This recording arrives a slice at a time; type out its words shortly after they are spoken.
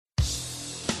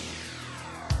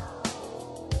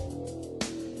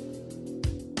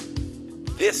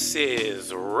This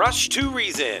is Rush to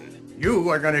Reason. You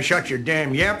are going to shut your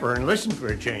damn yapper and listen for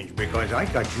a change because I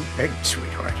got you pegged,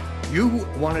 sweetheart. You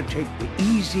want to take the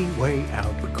easy way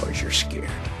out because you're scared.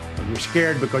 And you're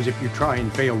scared because if you try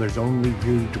and fail, there's only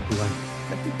you to blame.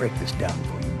 Let me break this down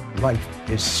for you. Life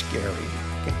is scary.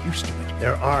 Get used to it.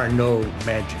 There are no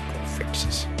magical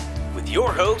fixes. With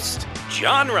your host,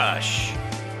 John Rush.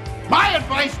 My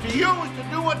advice to you is to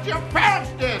do what your parents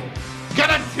did.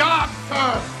 Get a job,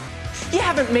 sir. You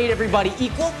haven't made everybody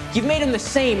equal. You've made them the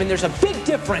same, and there's a big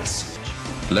difference.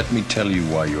 Let me tell you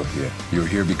why you're here. You're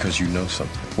here because you know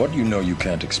something. What you know you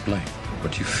can't explain,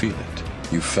 but you feel it.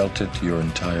 You felt it your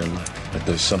entire life, that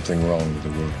there's something wrong with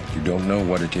the world. You don't know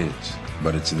what it is,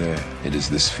 but it's there. It is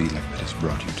this feeling that has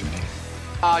brought you to me.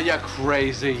 Are you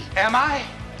crazy? Am I?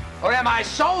 Or am I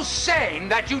so sane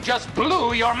that you just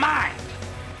blew your mind?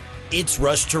 It's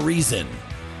Rush to Reason,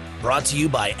 brought to you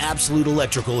by Absolute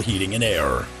Electrical Heating and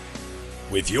Air.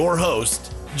 With your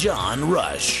host, John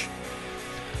Rush.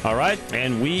 All right,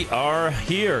 and we are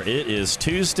here. It is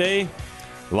Tuesday,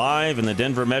 live in the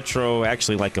Denver Metro,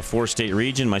 actually like a four-state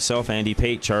region. Myself, Andy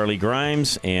Pate, Charlie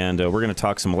Grimes, and we're going to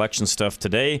talk some election stuff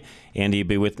today. Andy will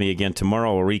be with me again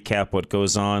tomorrow. We'll recap what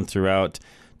goes on throughout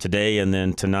today and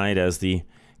then tonight as the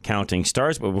counting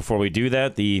starts. But before we do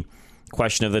that, the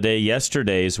question of the day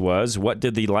yesterday's was, what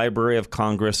did the Library of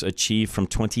Congress achieve from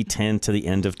 2010 to the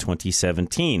end of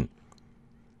 2017?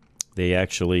 They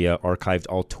actually archived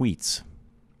all tweets.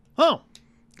 Oh.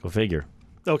 Go figure.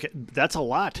 Okay, that's a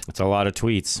lot. That's a lot of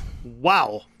tweets.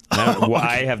 Wow. Now,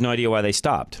 I have no idea why they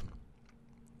stopped.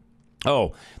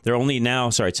 Oh, they're only now,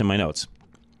 sorry, it's in my notes.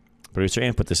 Producer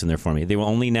Ann put this in there for me. They will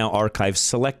only now archive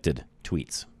selected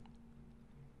tweets.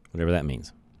 Whatever that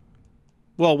means.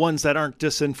 Well, ones that aren't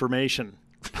disinformation.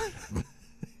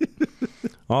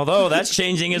 Although that's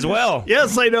changing as well.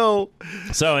 Yes, I know.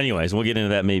 So anyways, we'll get into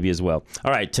that maybe as well.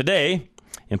 All right, today,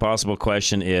 impossible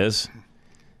question is,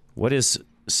 what is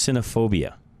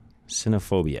cynophobia?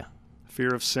 Cynophobia.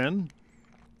 Fear of sin?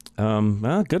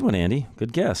 Well, good one, Andy.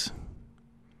 Good guess.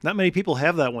 Not many people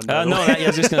have that one. No, I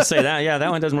was just going to say that. Yeah,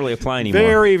 that one doesn't really apply anymore.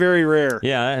 Very, very rare.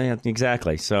 Yeah,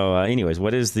 exactly. So anyways,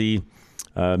 what is the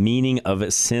meaning of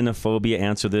cynophobia?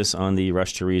 Answer this on the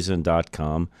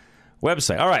rushtoreason.com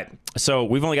website. All right. So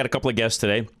we've only got a couple of guests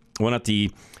today, one at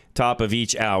the top of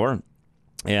each hour.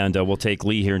 And we'll take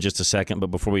Lee here in just a second. But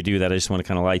before we do that, I just want to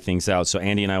kind of light things out. So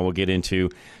Andy and I will get into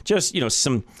just,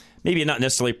 some, maybe not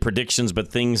necessarily predictions, but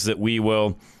things that we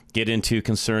will get into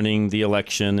concerning the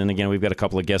election. And again, we've got a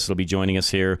couple of guests that will be joining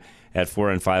us here at 4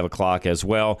 and 5 o'clock as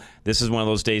well. This is one of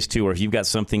those days, too, where if you've got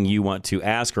something you want to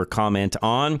ask or comment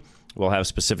on, we'll have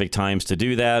specific times to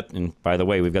do that. And by the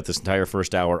way, we've got this entire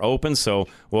first hour open, so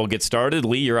we'll get started.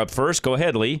 Lee, you're up first. Go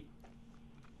ahead, Lee.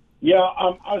 Yeah,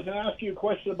 I was going to ask you a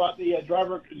question about the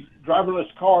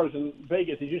driverless cars in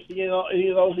Vegas. Did you see any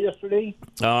of those yesterday?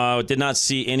 Did not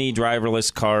see any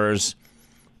driverless cars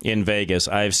in Vegas.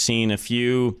 I've seen a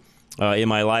few in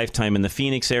my lifetime in the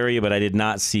Phoenix area, but I did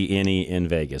not see any in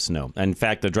Vegas, no. In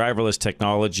fact, the driverless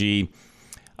technology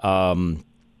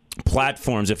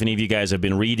platforms, if any of you guys have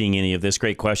been reading any of this,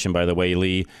 great question, by the way,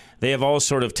 Lee, they have all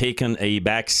sort of taken a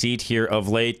back seat here of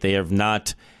late. They have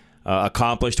not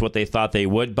accomplished what they thought they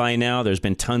would by now. There's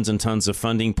been tons and tons of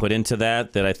funding put into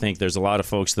that I think there's a lot of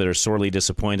folks that are sorely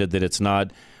disappointed that it's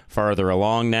not farther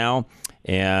along now.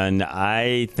 And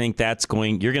I think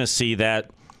you're going to see that,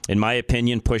 in my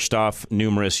opinion, pushed off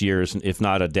numerous years, if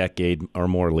not a decade or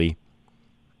more, Lee.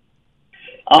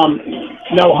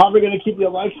 Now, how are we going to keep the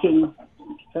election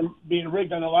from being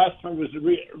rigged? On the last time was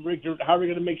rigged. How are we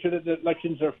going to make sure that the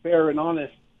elections are fair and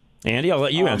honest? Andy, I'll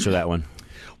let you answer that one.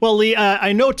 Well, Lee,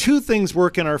 I know two things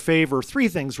work in our favor. Three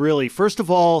things, really. First of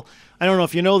all, I don't know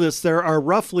if you know this, there are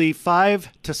roughly 5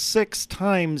 to 6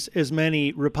 times as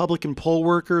many Republican poll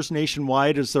workers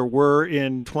nationwide as there were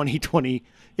in 2020.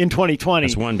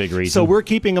 That's one big reason. So we're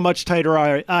keeping a much tighter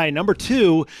eye. Number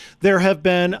two, there have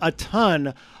been a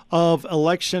ton of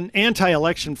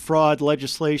anti-election fraud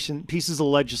legislation, pieces of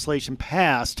legislation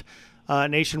passed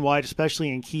nationwide, especially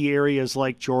in key areas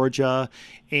like Georgia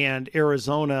and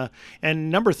Arizona. And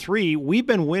number three, we've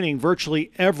been winning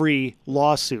virtually every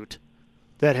lawsuit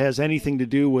that has anything to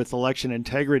do with election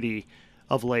integrity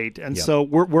of late. And so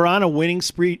we're on a winning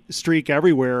streak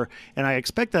everywhere, and I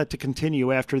expect that to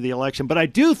continue after the election. But I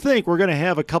do think we're going to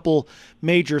have a couple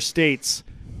major states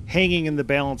hanging in the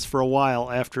balance for a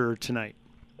while after tonight.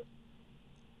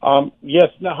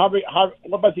 Yes. Now,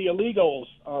 what about the illegals?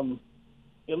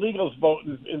 Illegals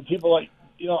voting and people like,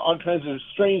 all kinds of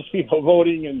strange people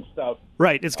voting and stuff.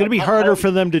 Right. It's going to be harder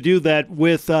for them to do that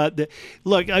with the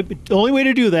only way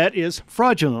to do that is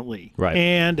fraudulently. Right.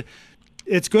 And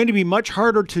it's going to be much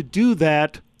harder to do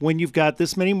that when you've got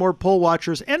this many more poll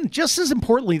watchers and, just as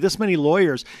importantly, this many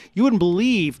lawyers. You wouldn't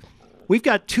believe we've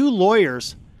got 2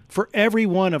 lawyers for every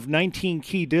one of 19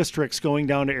 key districts going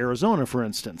down to Arizona, for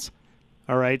instance.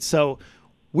 All right, so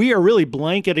we are really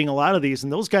blanketing a lot of these,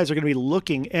 and those guys are going to be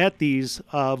looking at these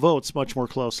votes much more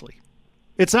closely.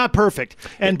 It's not perfect.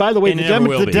 And by the way,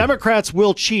 the Democrats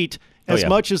will cheat as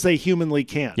much as they humanly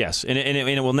can. Yes, and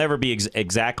it will never be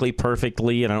exactly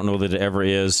perfectly, and I don't know that it ever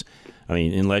is. I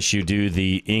mean, unless you do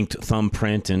the inked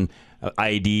thumbprint and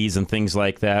IDs and things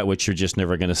like that, which you're just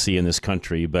never going to see in this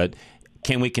country. But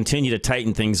can we continue to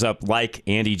tighten things up like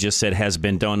Andy just said has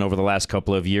been done over the last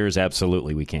couple of years?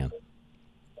 Absolutely, we can.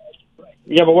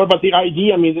 Yeah, but what about the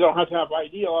ID? I mean, they don't have to have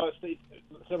ID. A lot of states,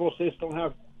 several states don't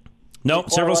have. No,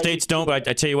 several states don't, but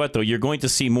I tell you what, though, you're going to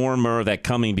see more and more of that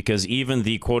coming because even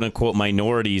the quote-unquote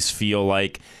minorities feel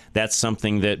like that's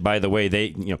something that, by the way,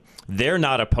 they're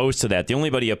not opposed to that. The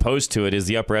only body opposed to it is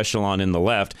the upper echelon in the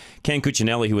left. Ken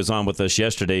Cuccinelli, who was on with us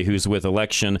yesterday, who's with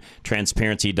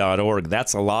electiontransparency.org,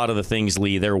 that's a lot of the things,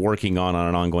 Lee, they're working on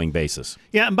an ongoing basis.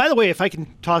 Yeah, and by the way, if I can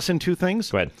toss in 2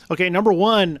 things. Go ahead. Okay, number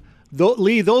one,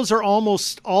 Lee, those are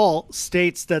almost all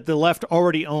states that the left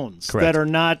already owns. Correct. That are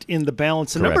not in the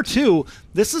balance. And Correct. number 2,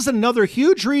 this is another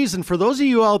huge reason for those of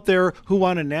you out there who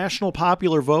want a national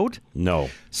popular vote. No.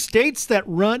 States that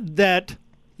run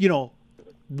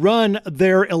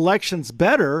their elections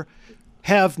better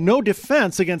have no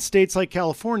defense against states like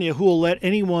California who will let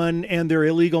anyone and their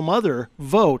illegal mother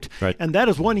vote. Right. And that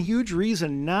is one huge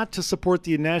reason not to support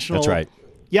the national. That's right.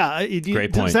 Yeah.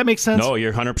 Great point. Does that make sense? No,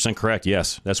 you're 100% correct.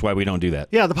 Yes. That's why we don't do that.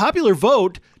 Yeah, the popular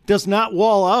vote does not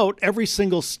wall out every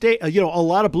single state, a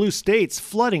lot of blue states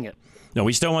flooding it. No,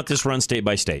 we still want this run state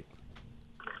by state.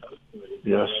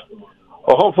 Yes.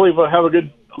 Well, hopefully we'll have a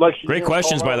good election. Great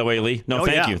questions, by the way, Lee. No,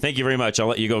 thank yeah. you. Thank you very much. I'll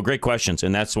let you go. Great questions.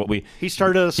 And that's what He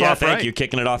started us off thank right. you.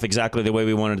 Kicking it off exactly the way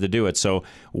we wanted to do it. So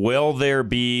will there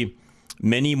be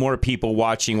many more people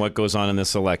watching what goes on in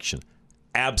this election?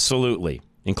 Absolutely.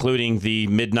 Including the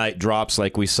midnight drops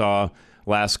like we saw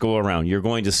last go around. You're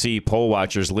going to see poll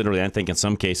watchers literally, I think in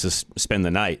some cases, spend the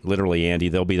night. Literally, Andy,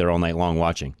 they'll be there all night long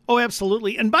watching. Oh,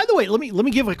 absolutely. And by the way, let me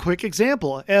give a quick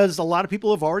example. As a lot of people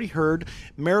have already heard,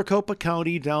 Maricopa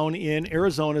County down in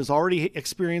Arizona is already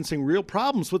experiencing real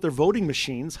problems with their voting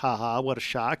machines. Haha, what a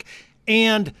shock.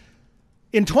 And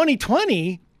in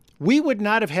 2020, we would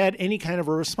not have had any kind of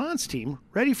a response team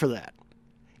ready for that.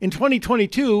 In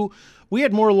 2022, we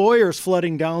had more lawyers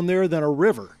flooding down there than a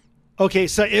river. Okay,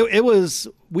 so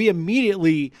we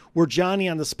immediately were Johnny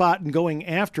on the spot and going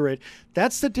after it.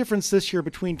 That's the difference this year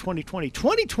between 2020.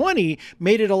 2020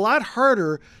 made it a lot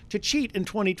harder to cheat in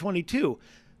 2022.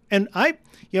 And I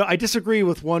disagree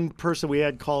with one person we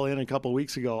had call in a couple of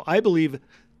weeks ago. I believe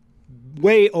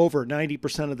way over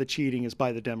 90% of the cheating is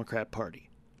by the Democrat Party.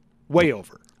 Way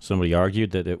over. Somebody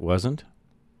argued that it wasn't?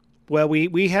 Well,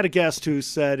 we had a guest who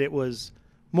said it was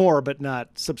more, but not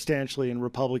substantially, and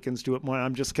Republicans do it more.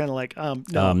 I'm just kind of like,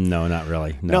 no. No, not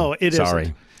really. No, it isn't.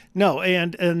 Sorry. No,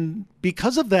 and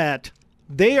because of that,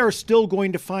 they are still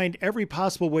going to find every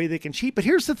possible way they can cheat. But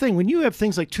here's the thing. When you have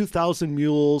things like 2,000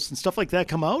 Mules and stuff like that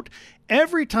come out,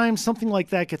 every time something like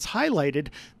that gets highlighted,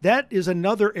 that is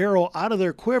another arrow out of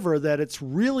their quiver that it's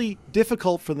really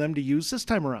difficult for them to use this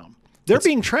time around. They're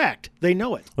being tracked. They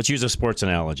know it. Let's use a sports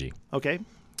analogy. Okay.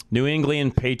 New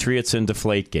England Patriots and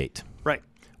Deflategate. Right.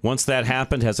 Once that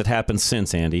happened, has it happened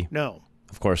since, Andy? No.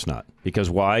 Of course not. Because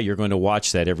why? You're going to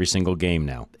watch that every single game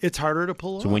now. It's harder to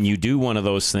pull off. So when you do one of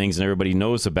those things and everybody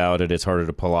knows about it, it's harder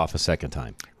to pull off a second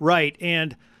time. Right.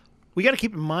 And we got to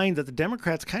keep in mind that the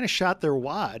Democrats kind of shot their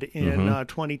wad in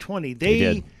 2020. They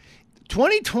did.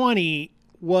 2020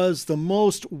 was the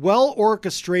most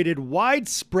well-orchestrated,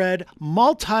 widespread,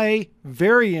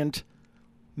 multi-variant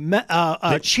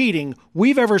cheating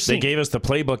we've ever seen. They gave us the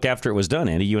playbook after it was done,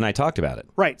 Andy. You and I talked about it.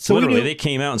 Right. So literally, they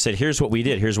came out and said, here's what we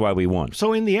did. Here's why we won.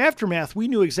 So in the aftermath, we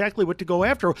knew exactly what to go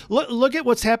after. Look at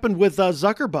what's happened with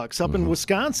Zuckerbucks up in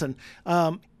Wisconsin.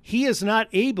 He is not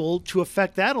able to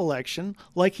affect that election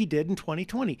like he did in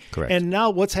 2020. Correct. And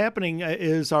now what's happening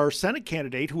is our Senate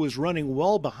candidate, who was running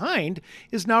well behind,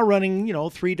 is now running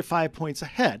 3 to 5 points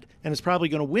ahead and is probably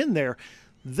going to win there.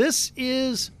 This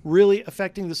is really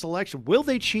affecting this election. Will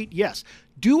they cheat? Yes.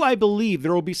 Do I believe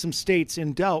there will be some states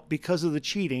in doubt because of the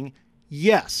cheating?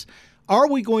 Yes. Are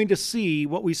we going to see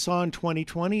what we saw in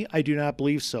 2020? I do not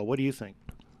believe so. What do you think?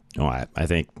 Oh, I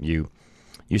think you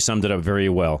summed it up very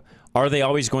well. Are they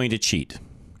always going to cheat?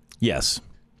 Yes.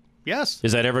 Yes.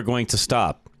 Is that ever going to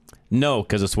stop? No,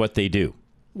 because it's what they do.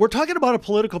 we're talking about a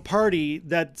political party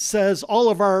that says all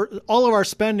of our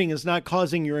spending is not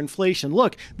causing your inflation.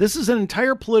 Look, this is an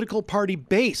entire political party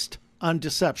based on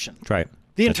deception. That's right.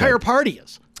 The entire party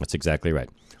is. That's exactly right.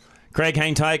 Craig,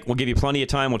 hang tight. We'll give you plenty of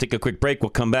time. We'll take a quick break. We'll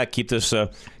come back, keep this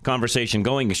conversation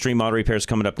going. Extreme Auto Repair is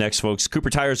coming up next, folks. Cooper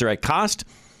tires are at cost.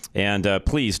 And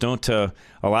please don't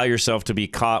allow yourself to be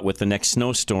caught with the next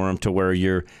snowstorm to where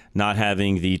you're not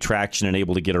having the traction and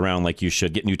able to get around like you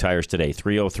should. Get new tires today.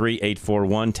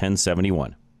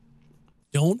 303-841-1071.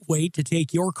 Don't wait to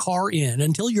take your car in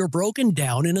until you're broken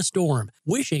down in a storm,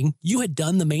 wishing you had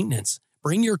done the maintenance.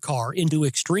 Bring your car into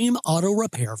Extreme Auto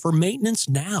Repair for maintenance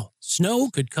now. Snow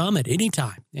could come at any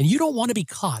time, and you don't want to be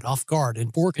caught off guard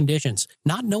in poor conditions,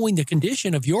 not knowing the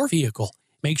condition of your vehicle.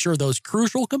 Make sure those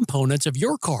crucial components of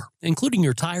your car, including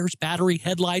your tires, battery,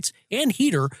 headlights, and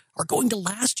heater, are going to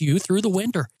last you through the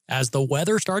winter. As the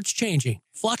weather starts changing,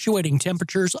 fluctuating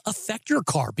temperatures affect your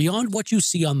car beyond what you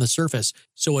see on the surface,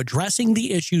 so addressing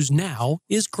the issues now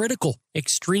is critical.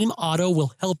 Extreme Auto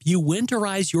will help you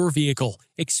winterize your vehicle,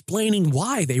 explaining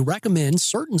why they recommend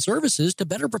certain services to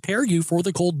better prepare you for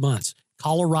the cold months.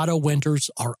 Colorado winters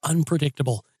are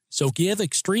unpredictable. So give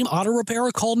Extreme Auto Repair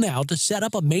a call now to set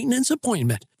up a maintenance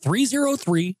appointment.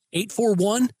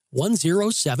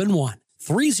 303-841-1071.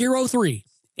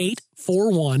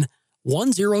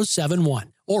 303-841-1071.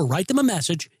 Or write them a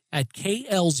message at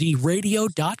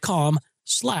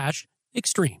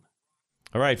klzradio.com/extreme.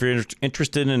 All right, if you're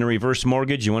interested in a reverse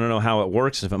mortgage, you want to know how it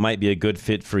works, if it might be a good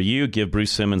fit for you, give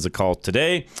Bruce Simmons a call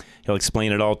today. He'll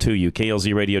explain it all to you.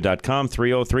 klzradio.com,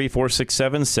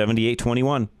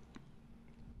 303-467-7821.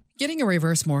 Getting a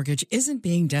reverse mortgage isn't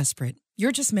being desperate.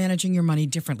 You're just managing your money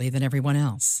differently than everyone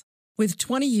else. With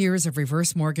 20 years of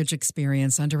reverse mortgage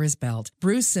experience under his belt,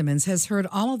 Bruce Simmons has heard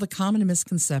all of the common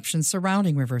misconceptions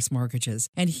surrounding reverse mortgages,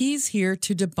 and he's here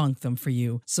to debunk them for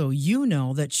you so you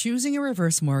know that choosing a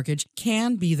reverse mortgage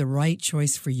can be the right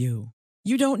choice for you.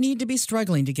 You don't need to be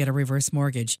struggling to get a reverse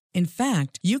mortgage. In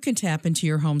fact, you can tap into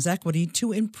your home's equity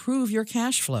to improve your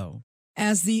cash flow.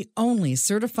 As the only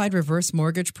certified reverse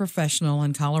mortgage professional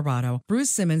in Colorado, Bruce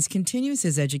Simmons continues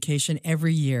his education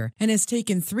every year and has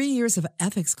taken 3 years of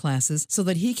ethics classes so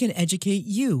that he can educate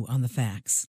you on the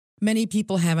facts. Many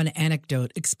people have an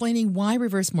anecdote explaining why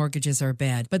reverse mortgages are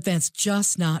bad, but that's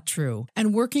just not true.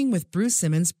 And working with Bruce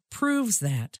Simmons proves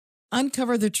that.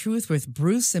 Uncover the truth with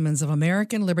Bruce Simmons of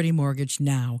American Liberty Mortgage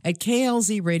now at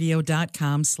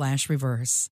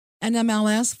klzradio.com/reverse.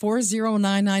 NMLS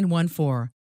 409914.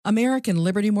 American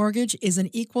Liberty Mortgage is an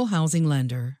equal housing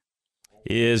lender.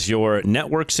 Is your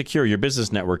network secure? Your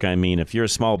business network, I mean. If you're a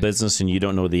small business and you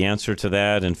don't know the answer to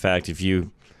that, in fact, if you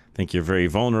think you're very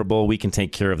vulnerable, we can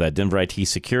take care of that. Denver IT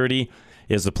Security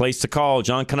is the place to call.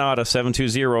 John Canada,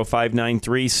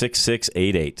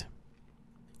 720-593-6688.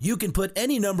 You can put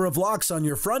any number of locks on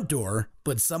your front door,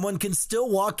 but someone can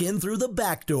still walk in through the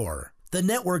back door. The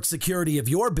network security of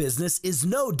your business is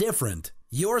no different.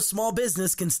 Your small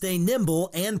business can stay nimble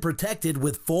and protected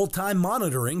with full-time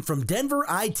monitoring from Denver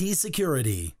IT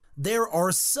Security. There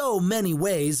are so many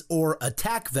ways or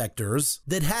attack vectors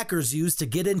that hackers use to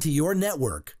get into your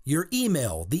network, your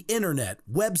email, the internet,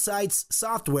 websites,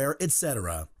 software,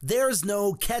 etc. There's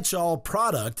no catch-all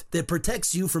product that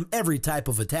protects you from every type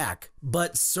of attack.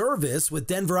 But Service with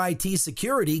Denver IT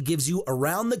Security gives you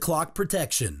around-the-clock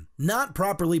protection. Not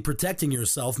properly protecting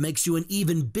yourself makes you an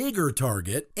even bigger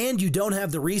target, and you don't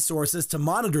have the resources to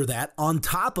monitor that on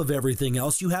top of everything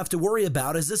else you have to worry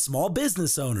about as a small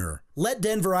business owner. Let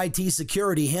Denver IT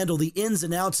Security handle the ins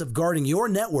and outs of guarding your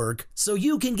network so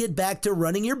you can get back to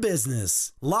running your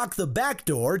business. Lock the back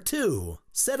door, too.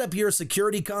 Set up your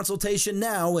security consultation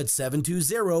now at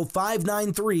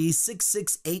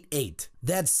 720-593-6688.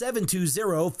 That's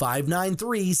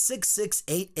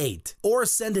 720-593-6688. Or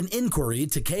send an inquiry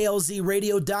to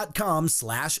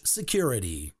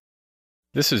klzradio.com/security.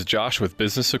 This is Josh with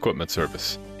Business Equipment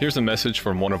Service. Here's a message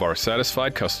from one of our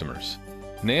satisfied customers.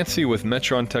 Nancy with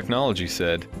Metron Technology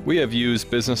said, "We have used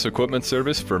Business Equipment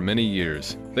Service for many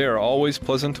years. They are always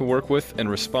pleasant to work with and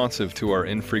responsive to our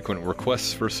infrequent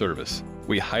requests for service.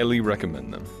 We highly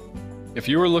recommend them." If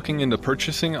you are looking into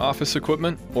purchasing office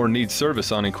equipment or need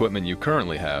service on equipment you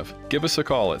currently have, give us a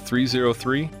call at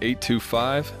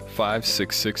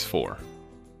 303-825-5664.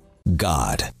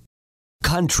 God,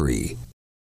 country,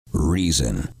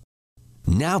 reason.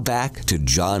 Now back to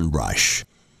John Rush.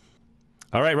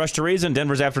 All right, Rush to Reason,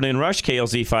 Denver's Afternoon Rush,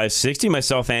 KLZ 560.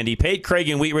 Myself, Andy Pate. Craig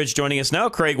in Wheat Ridge joining us now.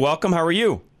 Craig, welcome. How are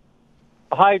you?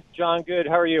 Hi, John. Good.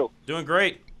 How are you? Doing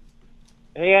great.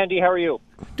 Hey, Andy. How are you?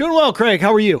 Doing well, Craig.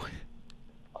 How are you?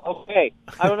 Okay.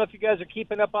 I don't know if you guys are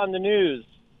keeping up on the news,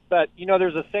 but, you know,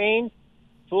 there's a saying,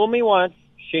 fool me once,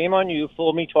 shame on you.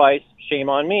 Fool me twice, shame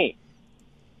on me.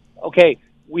 Okay,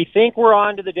 we think we're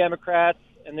on to the Democrats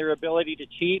and their ability to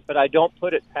cheat, but I don't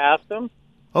put it past them.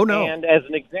 Oh, no. And as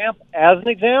an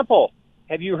example,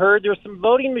 have you heard there's some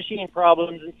voting machine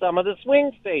problems in some of the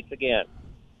swing states again?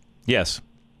 Yes.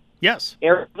 Yes.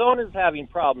 Arizona's having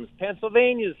problems.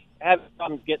 Pennsylvania's having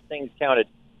problems getting things counted.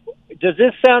 Does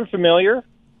this sound familiar?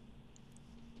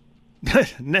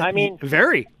 I mean,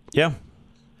 very. Yeah.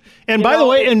 And by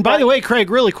the way, Craig,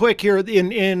 really quick here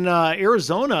in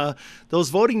Arizona, those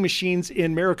voting machines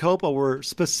in Maricopa were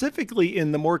specifically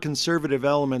in the more conservative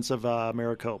elements of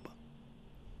Maricopa.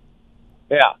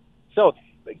 Yeah. So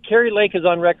Carrie Lake is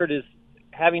on record as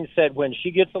having said when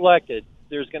she gets elected,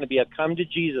 there's going to be a come to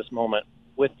Jesus moment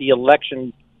with the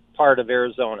election part of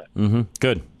Arizona. Mm-hmm.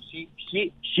 Good.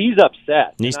 She's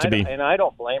upset. Needs to be. And I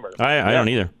don't blame her. I don't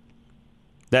either.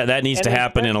 That needs to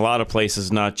happen in a lot of places,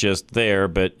 not just there.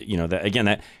 But,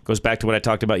 that goes back to what I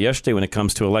talked about yesterday when it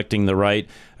comes to electing the right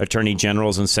attorney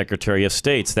generals and secretary of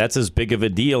states. That's as big of a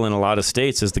deal in a lot of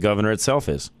states as the governor itself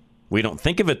is. We don't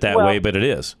think of it that way, but it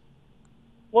is.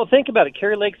 Well, think about it.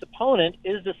 Carrie Lake's opponent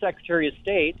is the Secretary of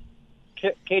State,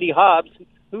 Katie Hobbs,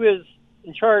 who is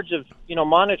in charge of,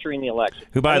 monitoring the election.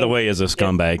 Who, by the way, is a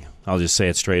scumbag. I'll just say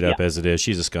it straight up as it is.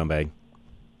 She's a scumbag.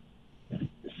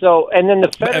 So, and then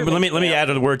the federal... But let me add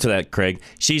a word to that, Craig.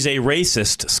 She's a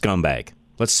racist scumbag.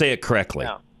 Let's say it correctly,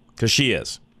 because she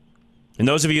is. And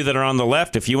those of you that are on the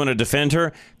left, if you want to defend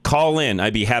her, call in.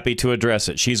 I'd be happy to address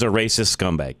it. She's a racist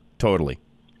scumbag. Totally.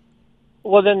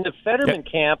 Well, then the Fetterman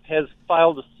camp has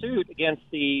filed a suit against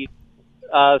the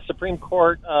Supreme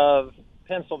Court of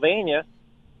Pennsylvania,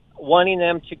 wanting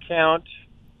them to count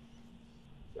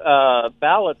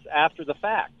ballots after the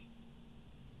fact.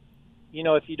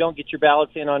 If you don't get your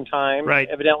ballots in on time. Right.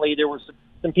 Evidently, there were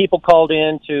some people called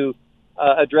in to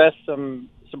address some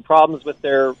problems with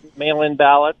their mail-in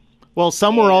ballots. Well,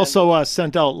 some were also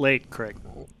sent out late, Craig.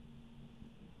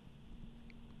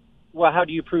 Well, how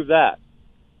do you prove that?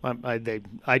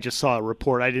 I just saw a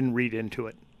report. I didn't read into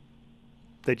it.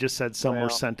 They just said some were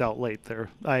sent out late there.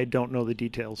 I don't know the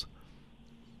details.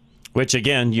 Which,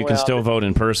 again, you can still vote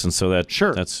in person, so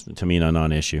that's, to me, a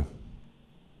non-issue.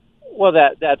 Well,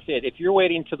 that's it. If you're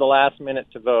waiting to the last minute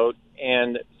to vote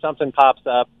and something pops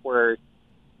up where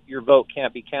your vote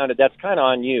can't be counted, that's kind of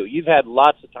on you. You've had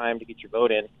lots of time to get your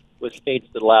vote in with states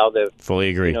that allow the fully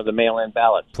agree. The mail-in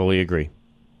ballots. Fully agree.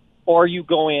 Or you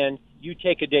go in, you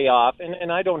take a day off,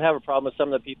 and I don't have a problem with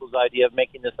some of the people's idea of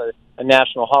making this a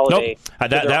national holiday. Nope.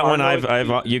 That one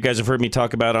I've you guys have heard me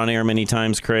talk about on air many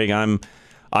times, Craig.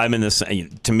 I'm in this.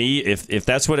 To me, if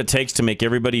that's what it takes to make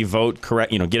everybody vote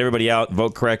correct, get everybody out,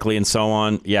 vote correctly, and so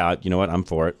on. Yeah, you know what? I'm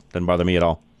for it. Doesn't bother me at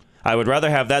all. I would rather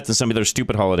have that than some of those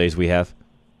stupid holidays we have.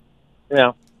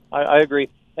 Yeah, I agree.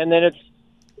 And then it's,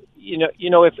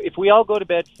 if we all go to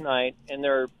bed tonight and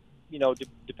they're,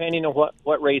 depending on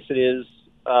what race it is,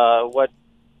 what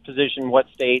position, what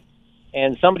state,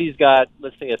 and somebody's got,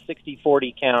 let's say, a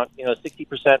 60-40 count,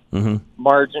 60%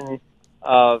 margin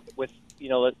with,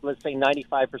 let's say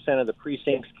 95% of the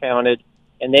precincts counted,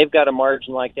 and they've got a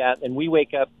margin like that, and we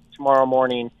wake up tomorrow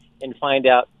morning and find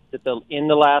out that in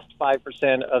the last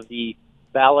 5% of the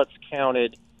ballots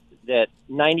counted, that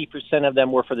 90% of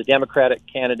them were for the Democratic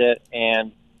candidate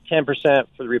and 10%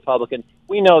 for the Republican.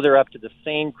 We know they're up to the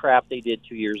same crap they did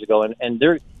 2 years ago, and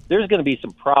there's going to be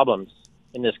some problems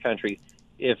in this country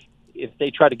if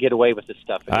they try to get away with this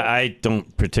stuff. I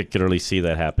don't particularly see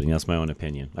that happening. That's my own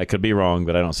opinion. I could be wrong,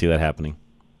 but I don't see that happening.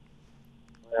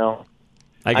 Well,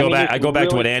 I go back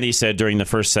to what Andy said during the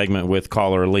first segment with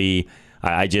caller Lee.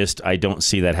 I don't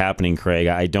see that happening, Craig.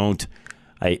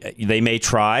 They may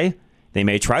try. They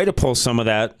may try to pull some of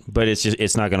that, but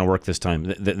it's not going to work this time.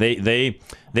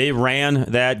 They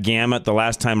ran that gamut the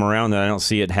last time around, and I don't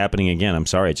see it happening again. I'm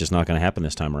sorry, it's just not going to happen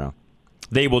this time around.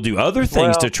 They will do other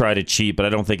things to try to cheat, but I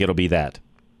don't think it'll be that.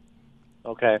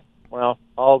 Okay. Well,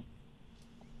 I'll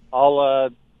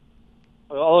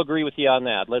agree with you on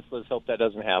that. Let's hope that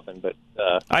doesn't happen. But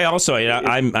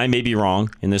I may be wrong,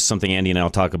 and this is something Andy and I will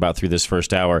talk about through this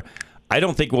first hour. I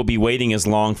don't think we'll be waiting as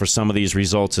long for some of these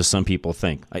results as some people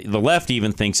think. The left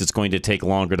even thinks it's going to take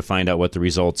longer to find out what the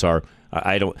results are.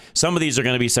 Some of these are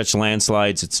going to be such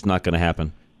landslides, it's not going to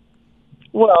happen.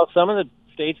 Well, some of the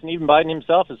states, and even Biden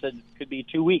himself has said it could be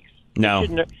 2 weeks. No.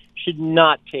 It should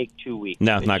not take 2 weeks.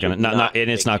 No, not going to. And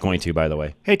it's not going to, by the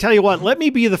way. Hey, tell you what, let me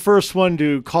be the first one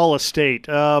to call a state.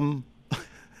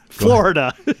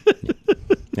 Florida.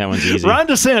 That one's easy. Ron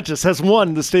DeSantis has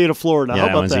won the state of Florida. Yeah, How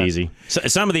about that one's easy. So,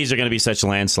 some of these are going to be such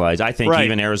landslides. I think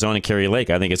even Arizona, Carrie Lake,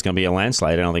 I think it's going to be a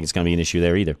landslide. I don't think it's going to be an issue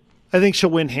there either. I think she'll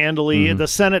win handily. Mm-hmm. The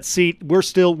Senate seat,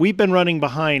 we've been running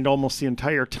behind almost the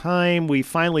entire time. We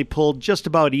finally pulled just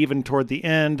about even toward the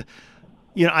end.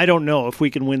 I don't know if we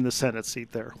can win the Senate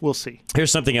seat there. We'll see.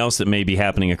 Here's something else that may be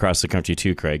happening across the country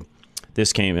too, Craig.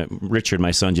 Richard,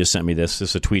 my son, just sent me this. This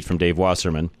is a tweet from Dave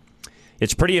Wasserman.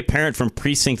 It's pretty apparent from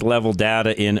precinct-level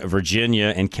data in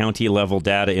Virginia and county-level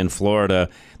data in Florida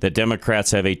that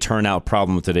Democrats have a turnout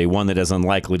problem today, one that is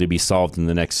unlikely to be solved in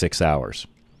the next 6 hours.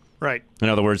 Right. In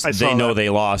other words, they know they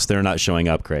lost. They're not showing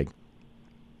up, Craig.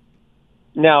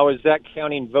 Now, is that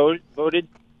counting voted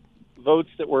votes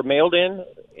that were mailed in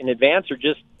advance, or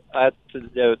just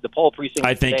to the poll precinct?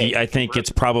 I think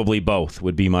it's probably both.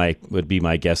 Would be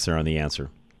my guess there on the answer.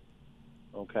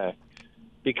 Okay,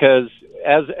 because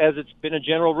as it's been a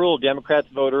general rule, Democrats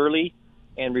vote early,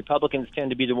 and Republicans tend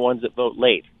to be the ones that vote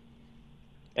late,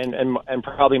 and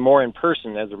probably more in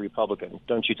person as a Republican,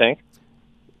 don't you think?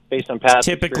 Based on past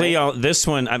typically this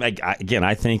one,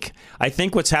 I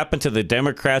think what's happened to the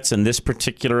Democrats in this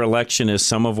particular election is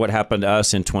some of what happened to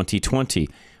us in 2020.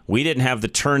 We didn't have the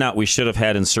turnout we should have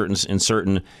had in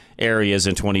certain areas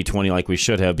in 2020 like we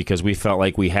should have, because we felt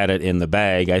like we had it in the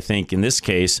bag. I think in this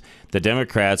case, the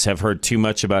Democrats have heard too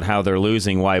much about how they're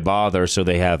losing, why bother, so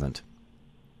they haven't.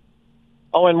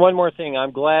 Oh, and one more thing.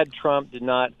 I'm glad Trump did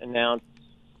not announce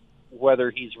whether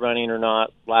he's running or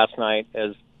not last night,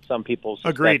 as some people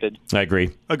suspected.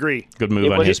 Agreed. I agree. Good move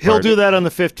on his part. He'll do that on the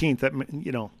 15th.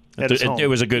 At his home. It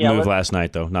was a good move last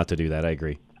night, though, not to do that. I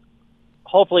agree.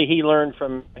 Hopefully, he learned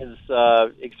from his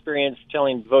experience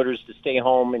telling voters to stay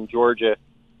home in Georgia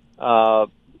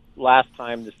last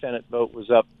time the Senate vote was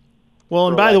up. Well,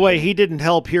 and by the way, he didn't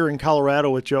help here in Colorado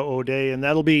with Joe O'Dea, and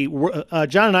that'll be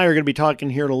John and I are going to be talking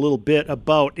here in a little bit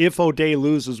about if O'Dea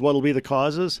loses, what will be the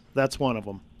causes. That's one of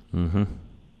them. Mm-hmm.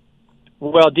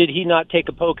 Well, did he not take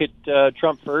a poke at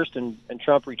Trump first, and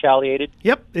Trump retaliated?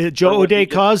 Yep, Joe O'Dea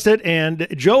caused it, and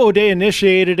Joe O'Dea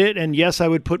initiated it, and yes, I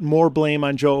would put more blame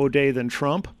on Joe O'Dea than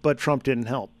Trump, but Trump didn't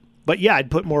help. But yeah, I'd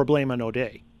put more blame on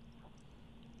O'Dea.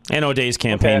 And O'Dea's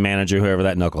campaign manager, whoever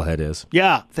that knucklehead is.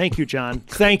 Yeah, thank you, John.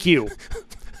 Thank you.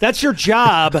 That's your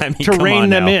job to rein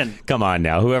them in. Come on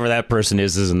now. Whoever that person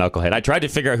is a knucklehead. I tried to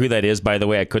figure out who that is, by the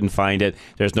way. I couldn't find it.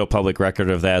 There's no public record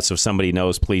of that, so if somebody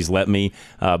knows, please let me.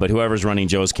 But whoever's running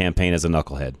Joe's campaign is a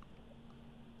knucklehead.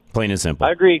 Plain and simple.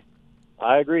 I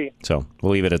agree. So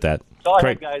we'll leave it at that. That's all I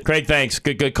have, guys. Craig, thanks.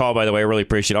 Good call, by the way. I really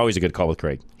appreciate it. Always a good call with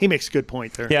Craig. He makes a good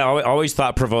point there. Yeah, always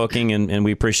thought-provoking, and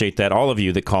we appreciate that. All of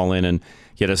you that call in and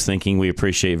get us thinking, we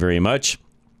appreciate very much.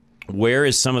 Where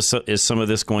is some of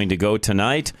this going to go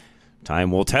tonight? Time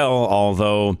will tell,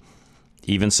 although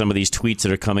even some of these tweets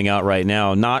that are coming out right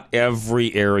now, not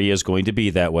every area is going to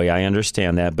be that way. I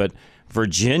understand that, but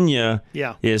Virginia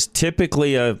is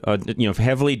typically a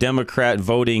heavily Democrat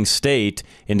voting state,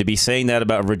 and to be saying that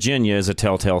about Virginia is a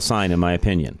telltale sign, in my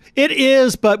opinion. It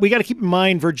is, but we got to keep in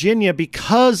mind Virginia,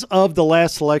 because of the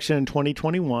last election in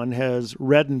 2021, has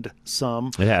reddened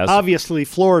some. It has. Obviously,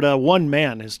 Florida, one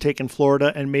man has taken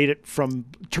Florida and made it from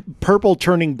purple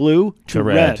turning blue to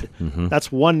red. Mm-hmm. That's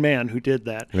one man who did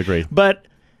that. I agree. But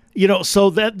so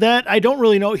that I don't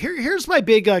really know. Here's my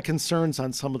big concerns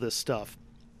on some of this stuff,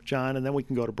 John, and then we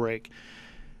can go to break.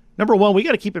 Number one, we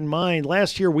got to keep in mind,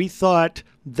 last year we thought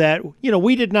that,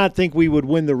 we did not think we would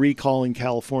win the recall in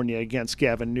California against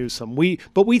Gavin Newsom.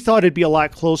 But we thought it'd be a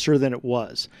lot closer than it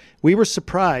was. We were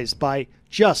surprised by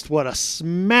just what a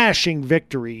smashing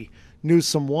victory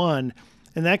Newsom won.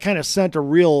 And that kind of sent a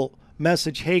real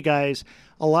message. Hey, guys,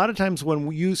 a lot of times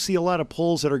when you see a lot of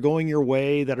polls that are going your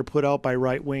way, that are put out by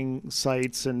right-wing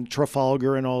sites and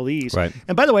Trafalgar and all these. Right.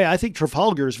 And by the way, I think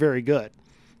Trafalgar is very good.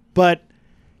 But,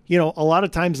 a lot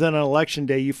of times then on election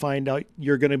day, you find out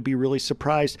you're going to be really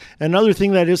surprised. Another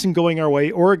thing that isn't going our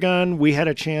way, Oregon, we had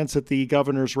a chance at the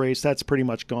governor's race. That's pretty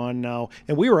much gone now.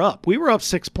 And we were up. We were up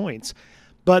 6 points.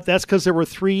 But that's because there were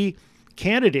 3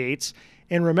 candidates.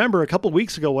 And remember, a couple of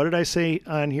weeks ago, what did I say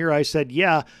on here? I said,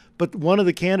 yeah, but one of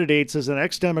the candidates is an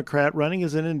ex-Democrat running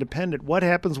as an independent. What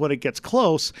happens when it gets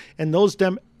close and those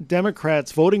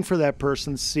Democrats voting for that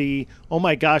person see, oh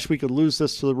my gosh, we could lose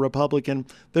this to the Republican,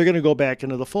 they're going to go back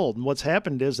into the fold. And what's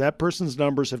happened is that person's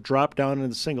numbers have dropped down into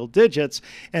the single digits,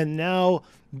 and now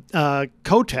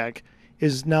Kotek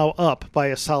is now up by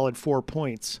a solid 4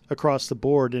 points across the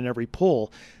board in every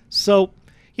poll. So,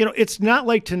 it's not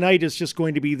like tonight is just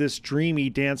going to be this dreamy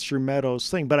dance through meadows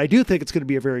thing, but I do think it's going to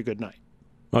be a very good night.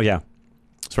 Oh, yeah.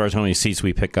 As far as how many seats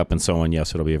we pick up and so on,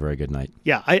 yes, it'll be a very good night.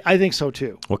 Yeah, I think so,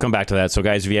 too. We'll come back to that. So,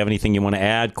 guys, if you have anything you want to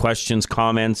add, questions,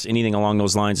 comments, anything along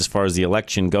those lines as far as the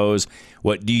election goes,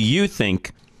 what do you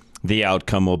think the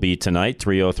outcome will be tonight.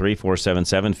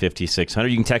 303-477-5600.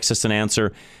 You can text us an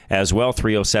answer as well.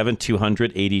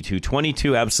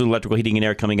 307-200-8222. Absolute Electrical Heating and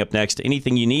Air coming up next.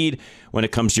 Anything you need when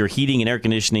it comes to your heating and air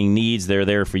conditioning needs, they're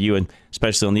there for you, and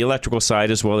especially on the electrical side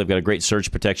as well. They've got a great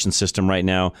surge protection system right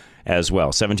now as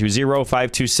well.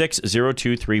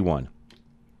 720-526-0231.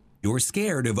 You're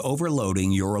scared of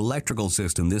overloading your electrical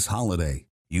system this holiday,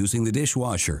 using the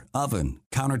dishwasher, oven,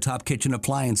 countertop kitchen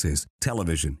appliances,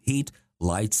 television, heat,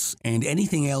 lights, and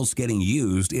anything else getting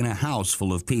used in a house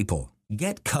full of people.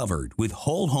 Get covered with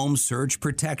whole home surge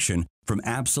protection from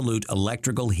Absolute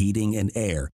Electrical Heating and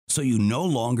Air, so you no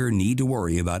longer need to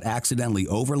worry about accidentally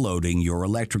overloading your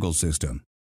electrical system.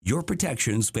 Your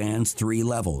protection spans 3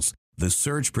 levels: the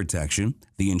surge protection,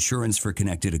 the insurance for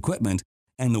connected equipment,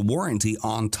 and the warranty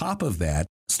on top of that,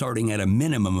 starting at a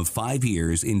minimum of 5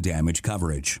 years in damage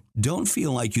coverage. Don't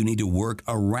feel like you need to work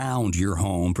around your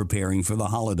home preparing for the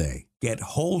holiday. Get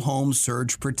whole home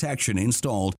surge protection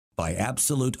installed by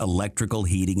Absolute Electrical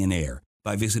Heating and Air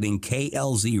by visiting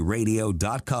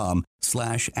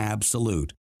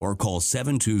klzradio.com/absolute or call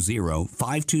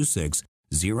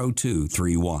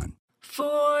 720-526-0231.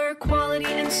 For quality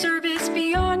and service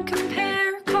beyond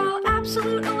compare, call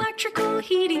Absolute Electrical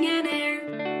Heating and Air.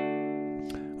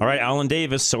 All right, Alan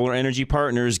Davis, Solar Energy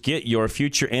Partners. Get your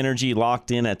future energy locked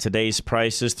in at today's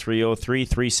prices.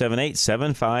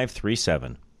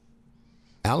 303-378-7537.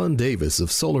 Alan Davis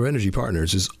of Solar Energy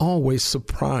Partners is always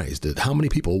surprised at how many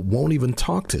people won't even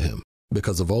talk to him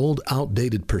because of old,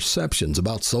 outdated perceptions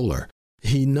about solar.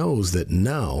 He knows that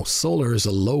now solar is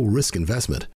a low-risk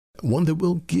investment, one that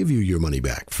will give you your money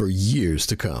back for years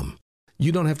to come.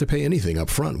 You don't have to pay anything up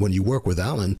front when you work with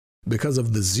Alan because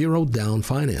of the zero-down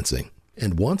financing.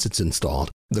 And once it's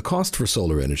installed, the cost for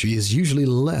solar energy is usually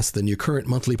less than your current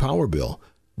monthly power bill.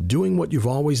 Doing what you've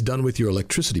always done with your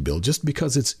electricity bill just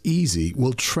because it's easy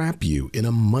will trap you in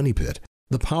a money pit.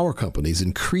 The power companies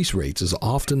increase rates as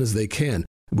often as they can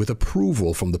with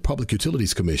approval from the Public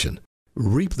Utilities Commission.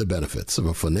 Reap the benefits of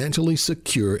a financially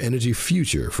secure energy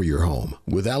future for your home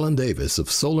with Alan Davis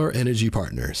of Solar Energy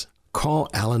Partners. Call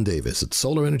Alan Davis at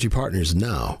Solar Energy Partners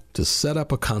now to set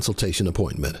up a consultation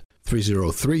appointment.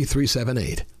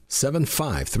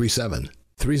 303-378-7537.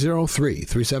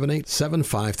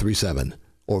 303-378-7537.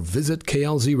 Or visit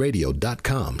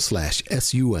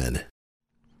klzradio.com/sun.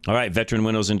 All right, Veteran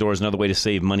Windows and Doors. Another way to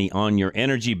save money on your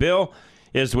energy bill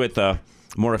is with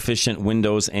more efficient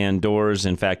windows and doors.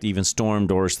 In fact, even storm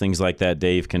doors, things like that,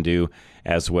 Dave can do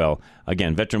as well.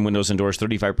 Again, Veteran Windows and Doors,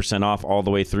 35% off all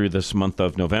the way through this month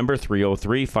of November.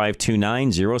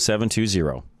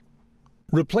 303-529-0720.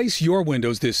 Replace your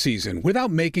windows this season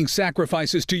without making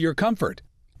sacrifices to your comfort.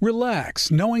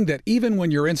 Relax, knowing that even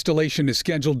when your installation is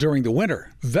scheduled during the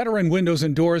winter, Veteran Windows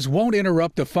and Doors won't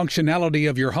interrupt the functionality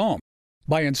of your home.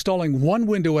 By installing one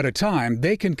window at a time,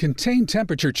 they can contain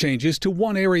temperature changes to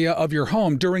one area of your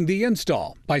home during the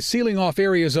install by sealing off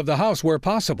areas of the house where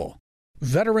possible.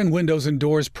 Veteran Windows and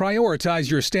Doors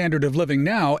prioritize your standard of living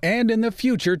now and in the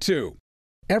future, too.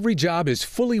 Every job is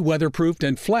fully weatherproofed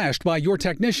and flashed by your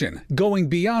technician, going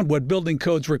beyond what building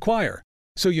codes require,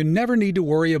 so you never need to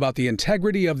worry about the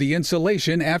integrity of the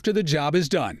insulation after the job is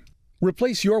done.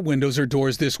 Replace your windows or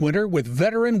doors this winter with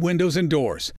Veteran Windows and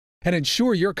Doors and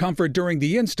ensure your comfort during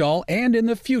the install and in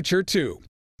the future, too.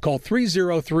 Call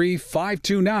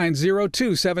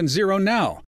 303-529-0270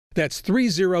 now. That's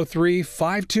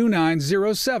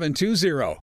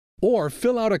 303-529-0720. Or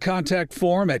fill out a contact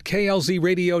form at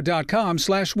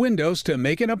klzradio.com/windows to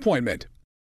make an appointment.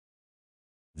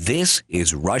 This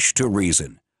is Rush to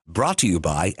Reason, brought to you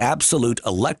by Absolute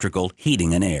Electrical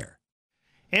Heating and Air.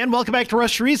 And welcome back to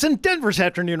Rush to Reason, Denver's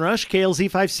Afternoon Rush, KLZ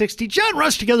 560. John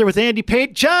Rush together with Andy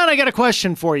Pate. John, I got a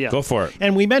question for you. Go for it.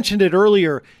 And we mentioned it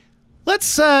earlier.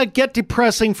 Let's get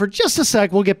depressing for just a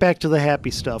sec. We'll get back to the happy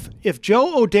stuff. If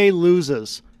Joe O'Dea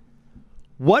loses,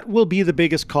 what will be the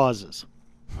biggest causes?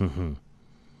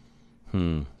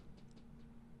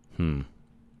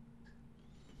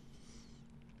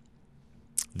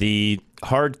 The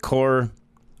hardcore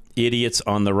idiots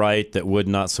on the right that would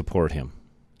not support him.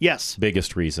 Yes.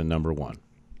 Biggest reason, number one.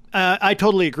 I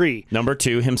totally agree. Number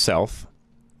two, himself.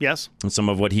 Yes. And some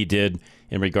of what he did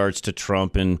in regards to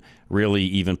Trump and really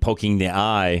even poking the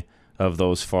eye of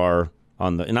those far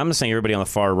on the, and I'm not saying everybody on the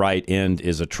far right end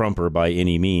is a Trumper by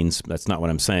any means. That's not what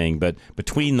I'm saying. But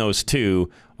between those two,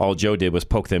 all Joe did was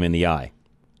poke them in the eye.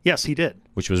 Yes, he did.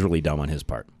 Which was really dumb on his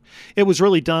part. It was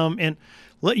really dumb. And,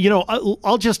 you know,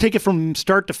 I'll just take it from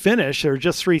start to finish. There are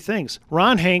just three things.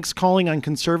 Ron Hanks calling on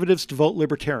conservatives to vote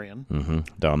libertarian.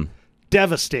 Dumb.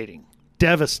 Devastating.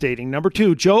 devastating. Number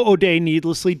 2, Joe O'Dea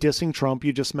needlessly dissing Trump.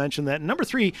 You just mentioned that. And number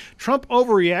 3, Trump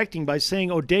overreacting by saying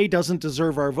O'Dea doesn't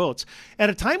deserve our votes. At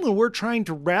a time when we're trying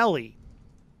to rally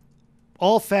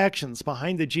all factions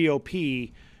behind the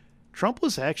GOP, Trump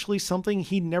was actually something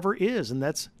he never is, and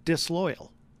that's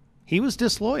disloyal. He was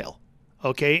disloyal.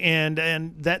 Okay, and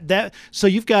that so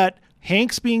you've got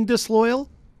Hanks being disloyal,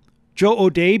 Joe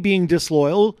O'Dea being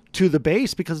disloyal to the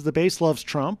base because the base loves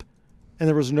Trump, and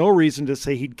there was no reason to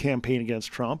say he'd campaign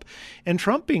against Trump, and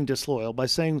Trump being disloyal by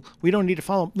saying we don't need to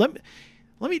follow him.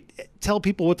 Let me tell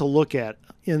people what to look at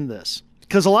in this,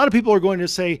 because a lot of people are going to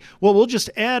say, well, we'll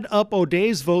just add up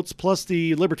O'Dea's votes plus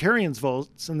the Libertarians'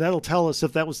 votes, and that'll tell us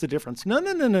if that was the difference.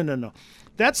 No.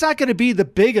 That's not going to be the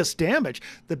biggest damage.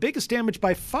 The biggest damage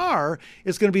by far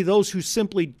is going to be those who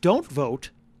simply don't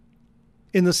vote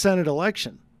in the Senate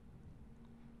election.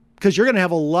 Because you're going to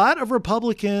have a lot of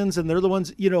Republicans, and they're the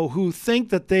ones, who think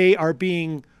that they are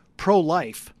being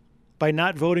pro-life by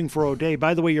not voting for O'Dea.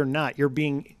 By the way, you're not. You're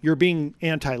being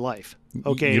anti-life.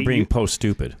 Okay, you're being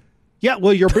post-stupid. Yeah,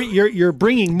 well, you're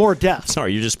bringing more deaths.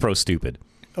 Sorry, you're just pro-stupid.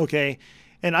 Okay,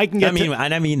 and I can get.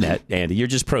 I mean that, Andy. You're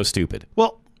just pro-stupid.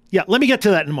 Well, yeah, let me get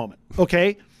to that in a moment.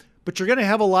 Okay, but you're going to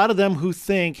have a lot of them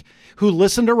who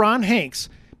listen to Ron Hanks.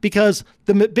 Because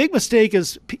the big mistake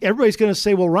is everybody's going to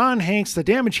say, well, Ron Hanks, the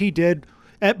damage he did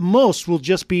at most will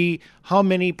just be how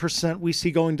many % we see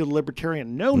going to the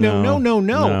Libertarian.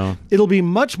 No. It'll be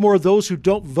much more those who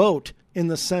don't vote in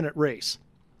the Senate race,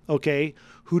 okay,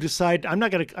 who decide, I'm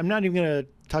not even going to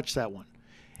touch that one.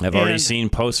 I've already seen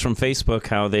posts from Facebook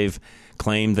how they've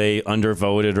claimed they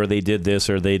undervoted or they did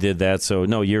this or they did that. So,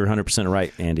 no, you're 100%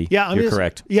 right, Andy. Yeah, you're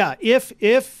correct. Yeah,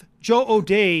 if Joe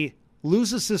O'Dea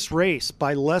loses this race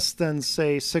by less than,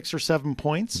 say, 6 or 7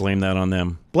 points. Blame that on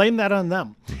them.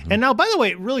 Mm-hmm. And now, by the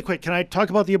way, really quick, can I talk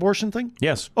about the abortion thing?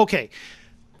 Yes. Okay.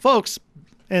 Folks,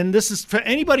 and this is for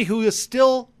anybody who is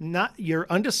still you're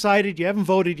undecided, you haven't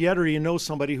voted yet, or you know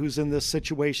somebody who's in this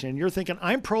situation, and you're thinking,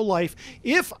 I'm pro-life.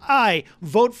 If I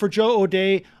vote for Joe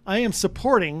O'Dea, I am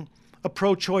supporting a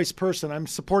pro-choice person. I'm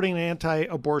supporting an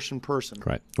anti-abortion person.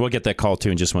 Right. We'll get that call,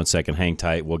 too, in just 1 second. Hang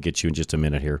tight. We'll get you in just a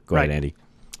minute here. Go ahead, Andy.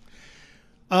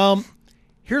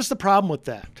 Here's the problem with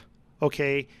that.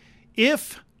 Okay,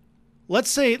 if let's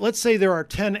say there are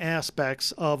 10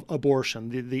 aspects of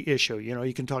abortion, the issue.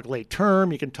 You can talk late term,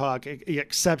 you can talk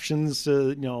exceptions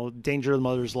to danger of the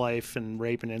mother's life and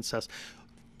rape and incest.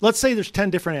 Let's say there's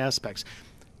 10 different aspects.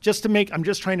 I'm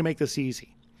just trying to make this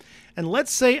easy. And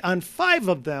let's say on 5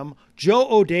 of them, Joe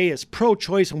O'Dea is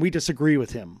pro-choice and we disagree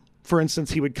with him. For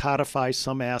instance, he would codify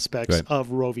some aspects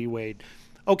of Roe v. Wade.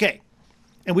 Okay.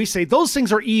 And we say those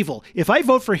things are evil. If I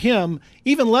vote for him,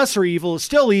 even lesser evil is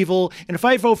still evil. And if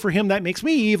I vote for him, that makes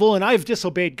me evil and I've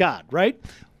disobeyed God, right?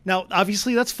 Now,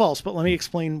 obviously that's false, but let me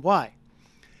explain why.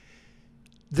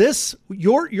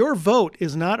 Your vote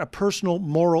is not a personal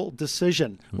moral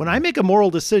decision. When I make a moral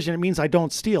decision, it means I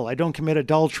don't steal, I don't commit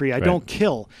adultery, I don't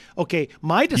kill. Okay,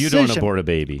 my decision. You don't abort a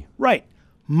baby. Right.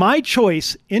 My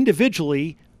choice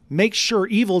individually makes sure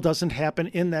evil doesn't happen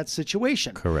in that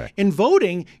situation. Correct. In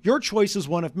voting, your choice is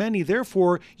one of many.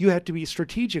 Therefore, you have to be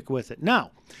strategic with it.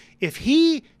 Now, if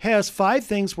he has 5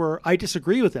 things where I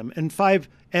disagree with him and 5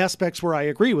 aspects where I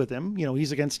agree with him,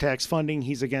 he's against tax funding,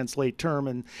 he's against late term,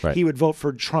 and he would vote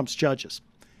for Trump's judges.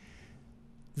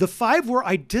 The 5 where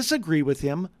I disagree with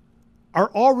him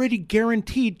are already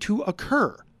guaranteed to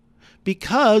occur.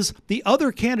 Because the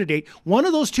other candidate, one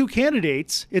of those 2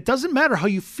 candidates, it doesn't matter how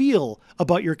you feel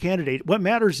about your candidate. What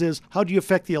matters is how do you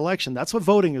affect the election. That's what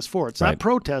voting is for. It's not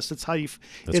protest. It's how you.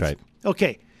 That's right.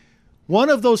 Okay.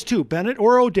 One of those 2, Bennett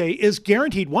or O'Dea, is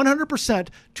guaranteed 100%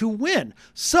 to win.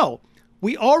 So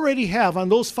we already have on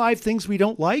those 5 things we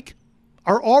don't like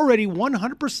are already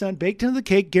 100% baked into the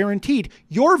cake, guaranteed.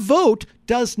 Your vote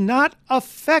does not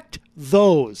affect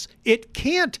those. It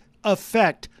can't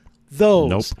affect those.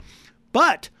 Nope.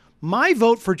 But my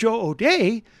vote for Joe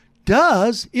O'Dea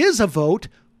is a vote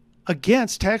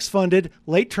against tax-funded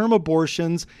late-term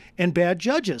abortions and bad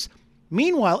judges.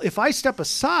 Meanwhile, if I step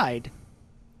aside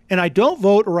and I don't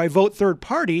vote or I vote third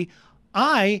party,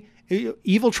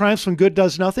 evil triumphs when good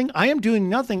does nothing. I am doing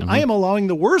nothing. I am allowing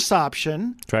the worse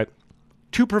option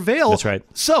to prevail. That's right.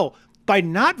 So by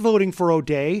not voting for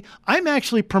O'Dea, I'm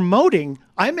actually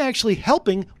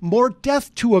helping more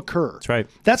death to occur. That's right.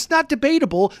 That's not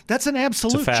debatable. That's an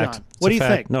absolute, it's a fact. John. What do you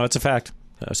think? No, it's a fact.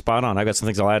 Spot on. I've got some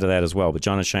things I'll add to that as well. But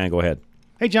John and Cheyenne, go ahead.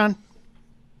 Hey, John.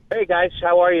 Hey, guys.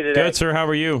 How are you today? Good, sir. How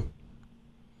are you?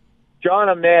 John,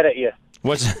 I'm mad at you.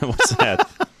 What's that?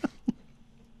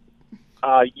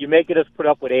 You making us put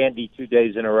up with Andy 2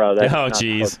 days in a row. That's not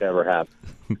supposed to ever happen.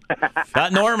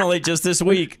 Not normally, just this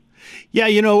week. Yeah,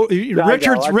 you know,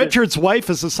 I Richard's wife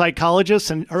is a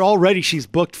psychologist, and already she's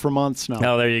booked for months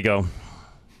now. Oh, there you go.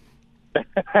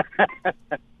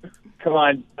 Come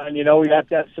on, John, you know we have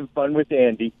to have some fun with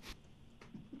Andy.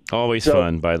 Always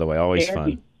fun, by the way. Always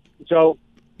Andy, fun. So,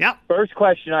 yeah. First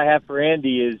question I have for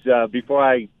Andy is, before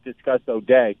I discuss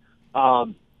O'Day,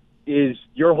 is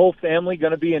your whole family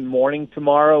going to be in mourning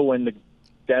tomorrow when the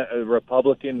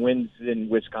Republican wins in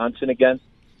Wisconsin again?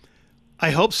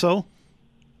 I hope so.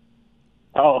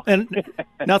 Oh. And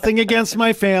nothing against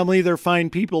my family. They're fine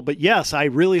people. But, yes, I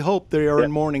really hope they are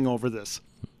in mourning over this.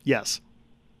 Yes.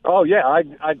 Oh, yeah.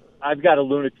 I've got a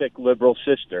lunatic liberal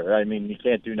sister. I mean, you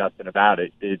can't do nothing about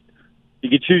it. You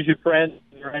can choose your friends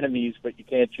and your enemies, but you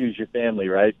can't choose your family,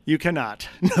 right? You cannot.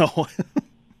 No.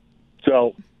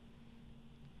 So,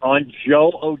 on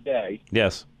Joe O'Day.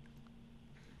 Yes.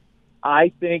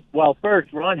 I think, well,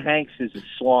 first, Ron Hanks is a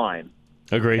slime.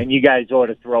 Agree. And you guys ought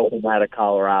to throw him out of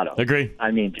Colorado. Agree.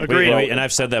 I mean, and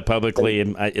I've said that publicly,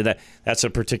 and that's a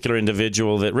particular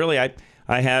individual that really I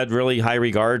had really high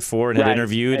regard for and had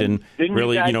interviewed and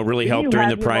really really helped during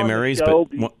the primaries.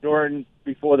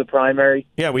 Before the primary.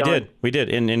 Yeah, we did.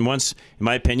 And once, in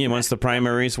my opinion, once the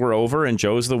primaries were over and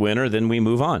Joe's the winner, then we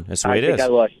move on. That's the way it is. I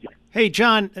lost you. Hey,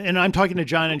 John, and I'm talking to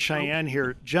John and Cheyenne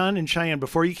here. John and Cheyenne,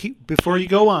 before you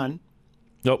go on.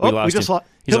 Nope, we lost him.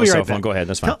 He's on cell phone. Go ahead.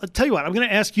 That's fine. Tell you what, I'm going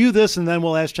to ask you this, and then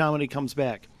we'll ask John when he comes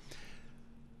back.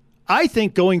 I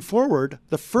think going forward,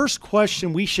 the first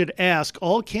question we should ask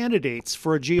all candidates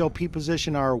for a GOP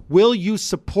position are, will you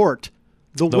support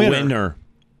the winner?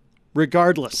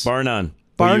 Regardless. Bar none.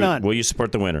 Will you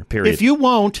support the winner? Period. If you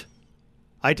won't,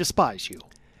 I despise you.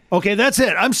 Okay, that's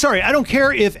it. I'm sorry. I don't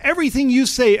care if everything you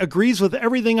say agrees with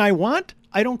everything I want.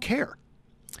 I don't care.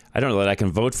 I don't know that I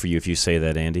can vote for you if you say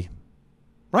that, Andy.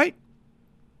 Right.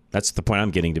 That's the point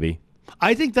I'm getting to be.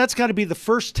 I think that's got to be the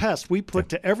first test we put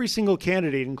to every single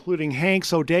candidate, including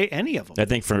Hanks, O'Day, any of them. I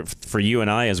think for you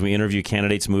and I, as we interview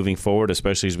candidates moving forward,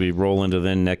 especially as we roll into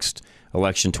the next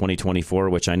election 2024,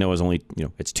 which I know is only,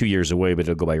 it's 2 years away, but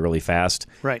it'll go by really fast.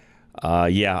 Right.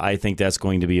 I think that's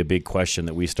going to be a big question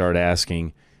that we start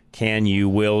asking.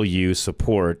 Will you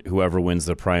support whoever wins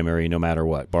the primary no matter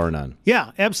what, bar none?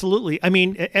 Yeah, absolutely. I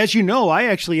mean, as you know, I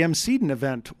actually emceed an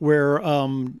event where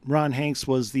Ron Hanks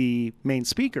was the main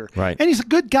speaker. Right. And he's a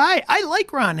good guy. I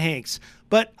like Ron Hanks,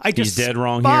 but I He's dead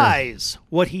wrong despise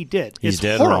what he did. He's it's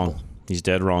dead horrible. wrong. He's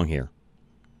dead wrong here.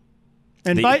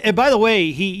 And by the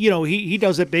way, he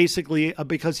does it basically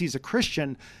because he's a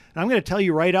Christian. And I'm going to tell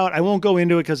you right out, I won't go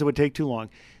into it because it would take too long.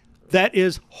 That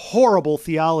is horrible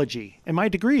theology, and my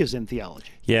degree is in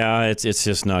theology. Yeah, it's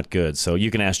just not good. So you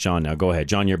can ask John now. Go ahead.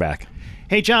 John, you're back.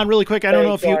 Hey, John, really quick. I don't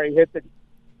know if you...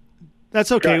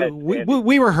 That's okay. Ahead,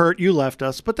 we were hurt. You left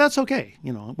us, but that's okay.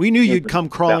 We knew you'd come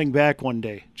crawling back one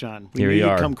day, John. We knew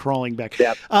you'd come crawling back.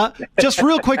 Yep. Just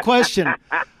real quick question.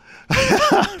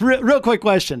 Real quick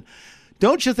question.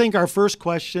 Don't you think our first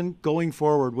question going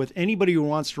forward with anybody who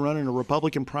wants to run in a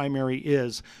Republican primary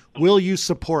is, will you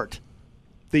support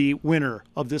the winner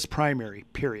of this primary,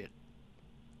 period?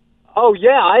 Oh,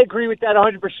 yeah, I agree with that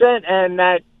 100%. And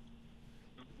that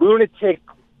lunatic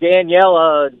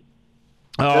Daniela...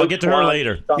 Oh, I'll get to her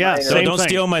later. Yeah, so don't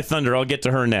steal my thunder. I'll get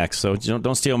to her next. So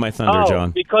don't steal my thunder,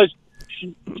 John. Because,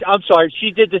 I'm sorry,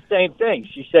 she did the same thing.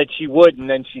 She said she would, and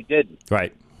then she didn't.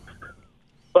 Right.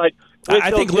 But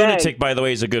I think lunatic, by the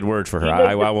way, is a good word for her.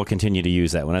 I will continue to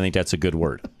use that one. I think that's a good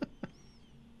word.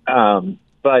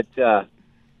 But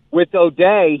with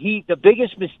O'Day, the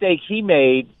biggest mistake he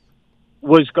made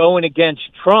was going against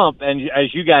Trump, and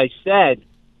as you guys said.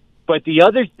 But the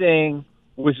other thing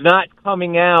was not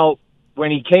coming out when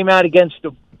he came out against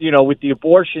with the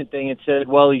abortion thing and said,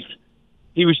 well,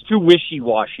 he was too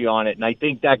wishy-washy on it, and I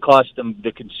think that cost him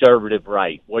the conservative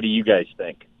right. What do you guys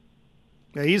think?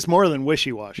 Yeah, he's more than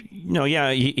wishy-washy. No,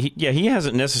 he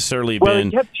hasn't necessarily been... Well,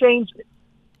 he kept changing.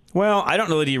 Well, I don't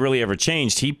know that he really ever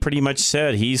changed. He pretty much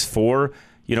said he's for,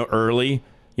 early,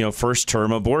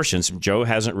 first-term abortions. Joe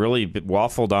hasn't really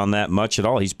waffled on that much at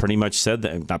all. He's pretty much said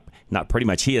that. Not pretty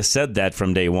much. He has said that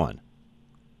from day one.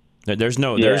 There's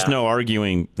no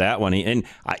arguing that one.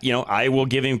 I will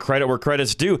give him credit where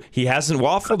credit's due. He hasn't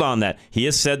waffled on that. He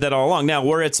has said that all along. Now,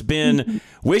 where it's been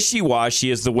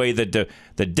wishy-washy is the way that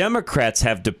the Democrats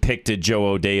have depicted Joe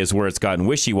O'Day is where it's gotten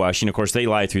wishy-washy. And, of course, they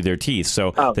lie through their teeth.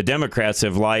 So the Democrats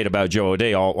have lied about Joe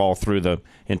O'Day all through the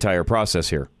entire process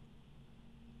here.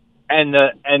 And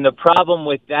the problem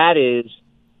with that is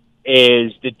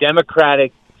the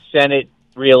Democratic Senate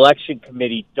Reelection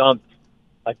Committee dumped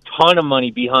a ton of money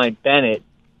behind Bennett,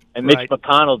 And Mitch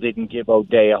McConnell didn't give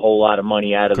O'Day a whole lot of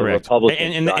money out of the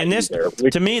Republican side and this, either,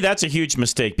 to me, that's a huge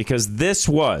mistake because this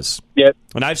was,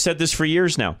 and I've said this for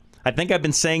years now. I think I've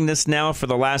been saying this now for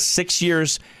the last 6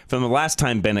 years from the last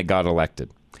time Bennett got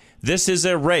elected. This is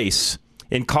a race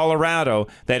in Colorado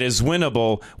that is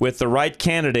winnable with the right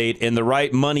candidate and the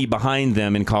right money behind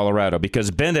them in Colorado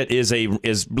because Bennett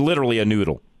is literally a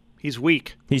noodle. He's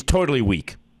weak. He's totally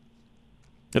weak.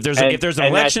 If there's an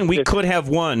election we could have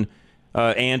won,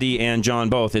 Andy and John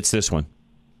both, it's this one.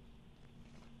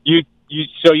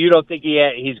 So you don't think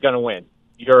he's going to win?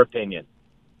 Your opinion?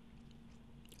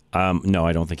 No,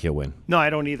 I don't think he'll win. No, I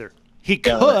don't either. He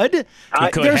could.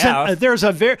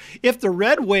 If the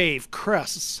red wave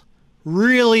crests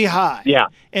really high,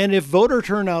 and if voter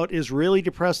turnout is really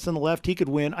depressed on the left, he could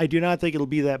win. I do not think it'll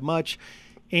be that much.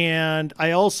 And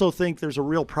I also think there's a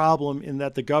real problem in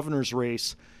that the governor's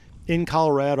race in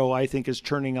Colorado, I think, is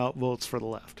churning out votes for the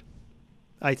left.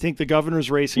 I think the governor's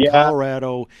race in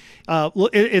Colorado,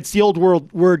 it's the old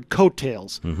word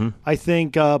coattails. Mm-hmm. I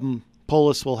think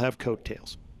Polis will have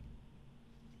coattails.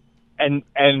 And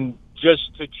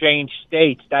just to change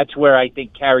states, that's where I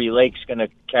think Carrie Lake's going to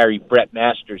carry Brett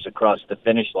Masters across the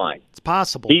finish line. It's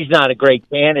possible. He's not a great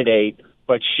candidate,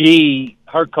 but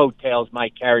her coattails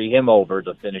might carry him over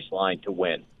the finish line to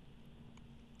win.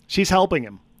 She's helping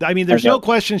him. I mean, there's no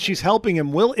question she's helping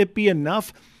him. Will it be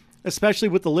enough, especially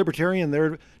with the Libertarian?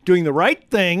 They're doing the right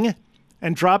thing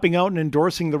and dropping out and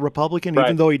endorsing the Republican,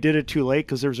 even though he did it too late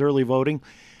because there's early voting.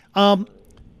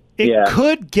 It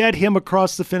could get him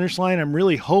across the finish line. I'm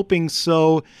really hoping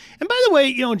so. And by the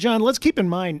way, John, let's keep in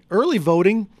mind, early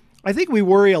voting, I think we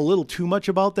worry a little too much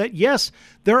about that. Yes,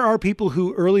 there are people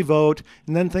who early vote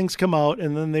and then things come out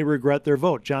and then they regret their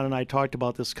vote. John and I talked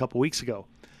about this a couple weeks ago.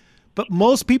 But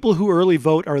most people who early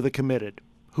vote are the committed,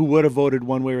 who would have voted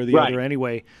one way or the other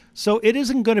anyway. So it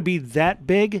isn't going to be that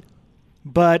big.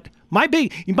 But my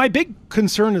big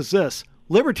concern is this.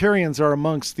 Libertarians are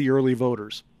amongst the early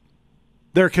voters.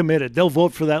 They're committed. They'll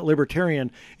vote for that Libertarian.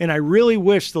 And I really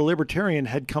wish the Libertarian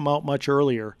had come out much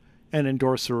earlier and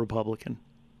endorsed the Republican.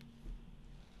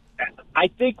 I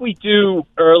think we do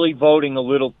early voting a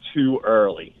little too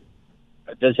early.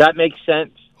 Does that make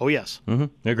sense? Oh, yes. Mm-hmm.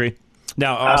 I agree.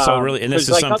 Now, also, really, and this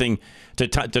is something to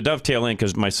dovetail in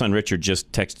because my son Richard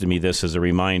just texted me this as a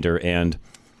reminder, and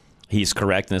he's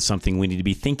correct, and it's something we need to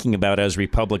be thinking about as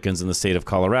Republicans in the state of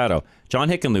Colorado. John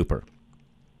Hickenlooper,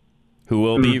 who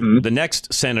will be the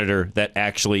next senator that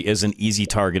actually is an easy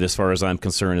target as far as I'm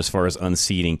concerned, as far as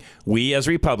unseating. We as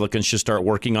Republicans should start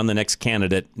working on the next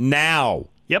candidate now.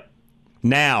 Yep.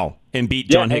 Now, and beat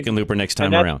John Hickenlooper next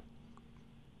time around.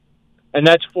 And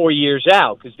that's 4 years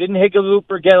out, because didn't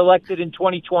Hickenlooper get elected in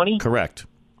 2020? Correct.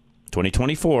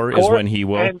 2024 is when he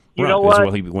will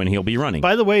when he'll be running.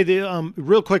 By the way, the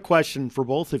real quick question for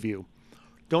both of you.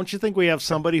 Don't you think we have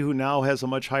somebody who now has a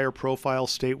much higher profile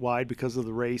statewide because of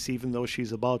the race, even though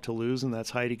she's about to lose, and that's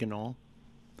Heidi Ganahl?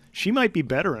 She might be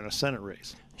better in a Senate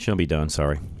race. She'll be done,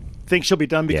 sorry. Think she'll be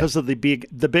done because of the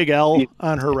big L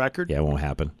on her record? Yeah, it won't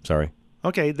happen. Sorry.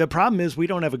 Okay, the problem is we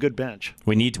don't have a good bench.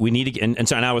 We need to and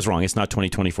so I was wrong. It's not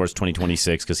 2024, it's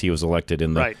 2026 because he was elected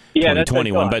in the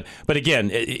 2021. But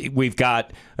again, we've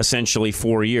got essentially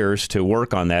 4 years to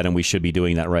work on that, and we should be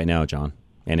doing that right now, John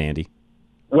and Andy.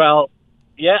 Well,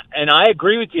 yeah, and I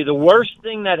agree with you. The worst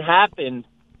thing that happened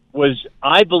was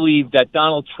I believe that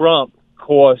Donald Trump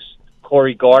cost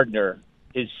Cory Gardner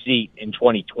his seat in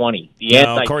 2020.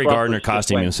 Cory Gardner cost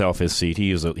himself his seat.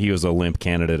 He was a limp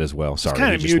candidate as well. Sorry,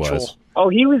 kind of mutual. Was. Oh,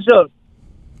 he was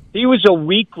a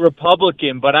weak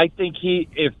Republican, but I think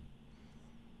if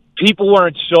people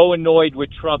weren't so annoyed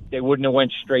with Trump, they wouldn't have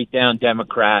went straight down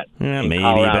Democrat. Yeah, maybe.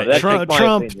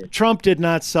 But Trump did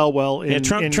not sell well in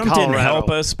Trump Colorado. Didn't help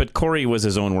us, but Cory was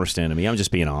his own worst enemy. I'm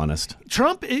just being honest.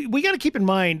 Trump, we got to keep in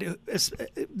mind,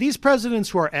 these presidents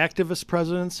who are activist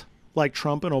presidents, like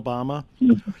Trump and Obama,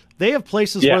 they have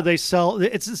places where they sell.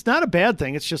 It's not a bad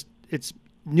thing. It's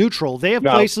neutral. They have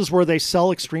places where they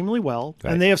sell extremely well,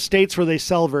 and they have states where they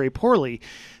sell very poorly.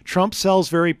 Trump sells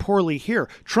very poorly here.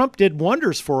 Trump did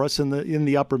wonders for us in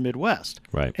the upper Midwest,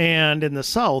 right? And in the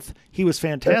South, he was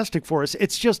fantastic for us.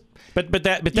 It's just, but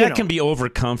that can be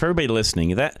overcome for everybody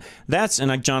listening. That's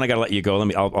and John, I got to let you go.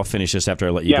 I'll finish this after I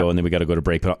let you go, and then we got to go to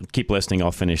break. But I'll keep listening.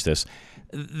 I'll finish this.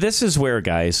 This is where,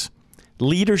 guys,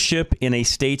 leadership in a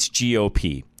state's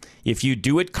GOP. If you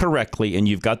do it correctly and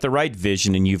you've got the right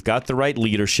vision and you've got the right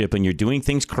leadership and you're doing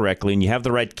things correctly and you have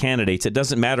the right candidates, it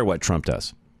doesn't matter what Trump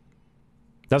does.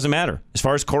 Doesn't matter. As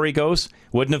far as Cory goes,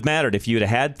 wouldn't have mattered if you'd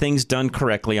had things done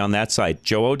correctly on that side.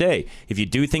 Joe O'Dea, if you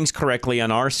do things correctly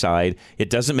on our side, it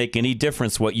doesn't make any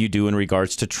difference what you do in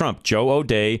regards to Trump. Joe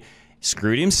O'Dea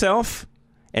screwed himself,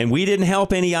 and we didn't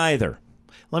help any either.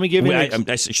 Let me give you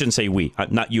I shouldn't say we,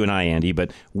 not you and I, Andy,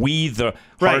 but we, the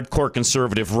hardcore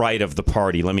conservative right of the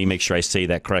party. Let me make sure I say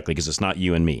that correctly because it's not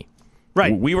you and me.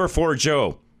 Right. We were for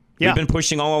Joe. Yeah. We've been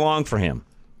pushing all along for him.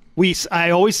 I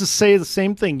always say the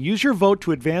same thing. Use your vote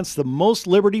to advance the most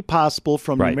liberty possible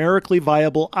from numerically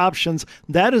viable options.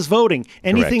 That is voting.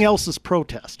 Anything else is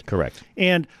protest. Correct.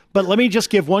 But let me just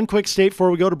give one quick state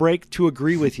before we go to break to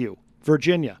agree with you.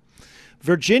 Virginia,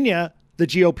 the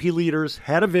GOP leaders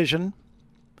had a vision,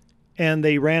 and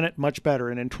they ran it much better.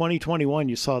 And in 2021,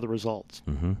 you saw the results.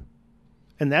 Mm-hmm.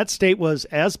 And that state was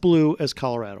as blue as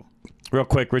Colorado. Real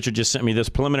quick, Richard just sent me this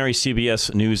preliminary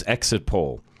CBS News exit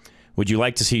poll. Would you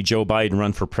like to see Joe Biden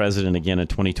run for president again in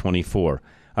 2024?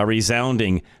 A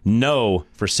resounding no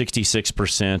for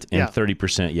 66% and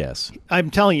 30% yes.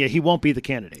 I'm telling you, he won't be the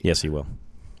candidate. Yes, he will.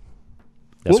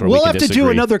 We'll have to do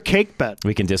another cake bet.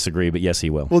 We can disagree, but yes, he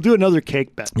will. We'll do another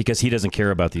cake bet. Because he doesn't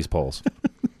care about these polls.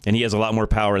 And he has a lot more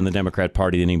power in the Democrat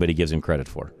Party than anybody gives him credit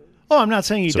for. Oh, I'm not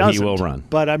saying he doesn't. So he will run.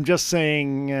 But I'm just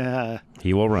saying...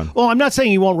 he will run. Well, I'm not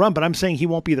saying he won't run, but I'm saying he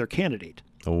won't be their candidate.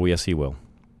 Oh, yes, he will.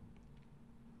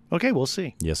 Okay, we'll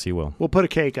see. Yes, he will. We'll put a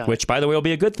cake on it. Which, by the way, will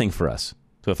be a good thing for us.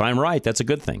 So if I'm right, that's a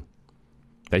good thing.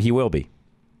 That he will be.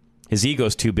 His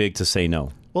ego's too big to say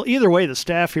no. Well, either way, the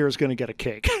staff here is going to get a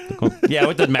cake. Yeah,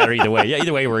 it doesn't matter either way. Yeah,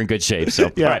 either way, we're in good shape.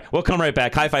 So, yeah. All right, we'll come right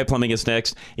back. High Five Plumbing is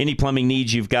next. Any plumbing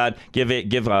needs you've got, give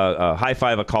High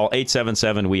Five a call,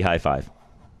 877-WE-HIGH-FIVE.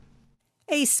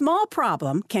 A small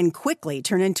problem can quickly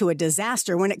turn into a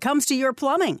disaster when it comes to your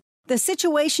plumbing. The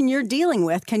situation you're dealing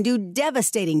with can do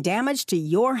devastating damage to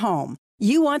your home.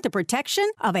 You want the protection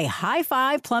of a High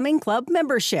Five Plumbing Club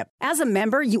membership. As a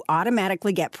member, you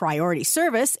automatically get priority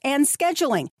service and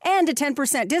scheduling, and a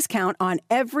 10% discount on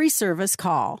every service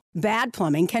call. Bad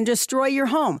plumbing can destroy your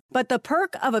home, but the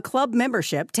perk of a club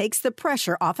membership takes the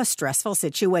pressure off a stressful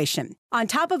situation. On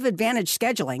top of advantage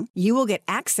scheduling, you will get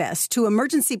access to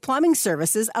emergency plumbing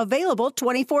services available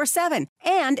 24/7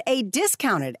 and a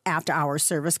discounted after-hours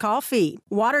service call fee.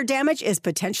 Water damage is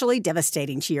potentially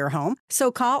devastating to your home, so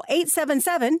call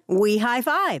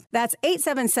 877-WE-HIGH-FIVE. That's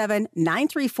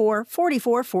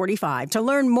 877-934-4445 to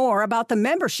learn more about the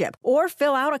membership or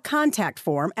fill out a contact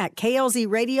form at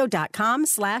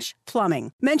klzradio.com/plumbing.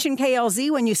 Mention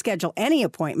KLZ when you schedule any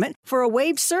appointment for a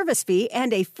waived service fee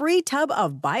and a free tub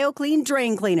of BioClean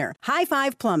drain cleaner. High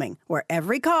Five Plumbing, where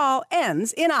every call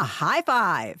ends in a high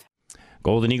five.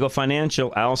 Golden Eagle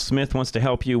Financial. Al Smith wants to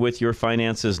help you with your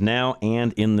finances now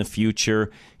and in the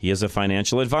future. He is a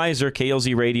financial advisor.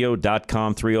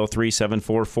 KLZradio.com,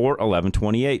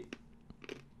 303-744-1128.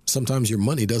 Sometimes your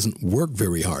money doesn't work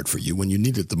very hard for you when you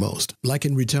need it the most, like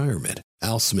in retirement.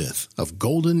 Al Smith of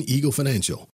Golden Eagle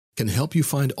Financial can help you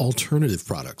find alternative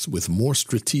products with more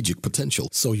strategic potential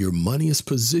so your money is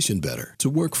positioned better to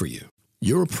work for you.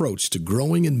 Your approach to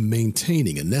growing and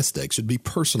maintaining a nest egg should be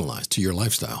personalized to your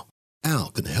lifestyle.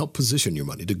 Al can help position your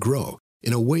money to grow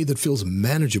in a way that feels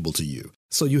manageable to you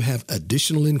so you have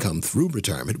additional income through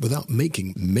retirement without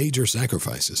making major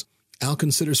sacrifices. Al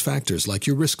considers factors like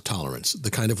your risk tolerance, the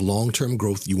kind of long-term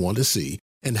growth you want to see,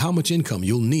 and how much income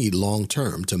you'll need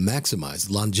long-term to maximize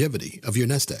the longevity of your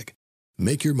nest egg.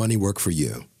 Make your money work for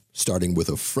you, starting with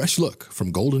a fresh look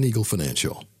from Golden Eagle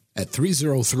Financial at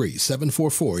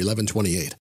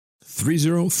 303-744-1128,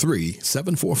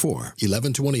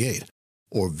 303-744-1128,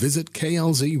 or visit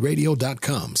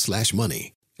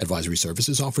klzradio.com/money. Advisory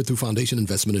services offered through Foundation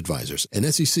Investment Advisors, an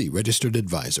SEC registered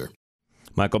advisor.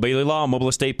 Michael Bailey Law, Mobile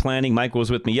Estate Planning. Michael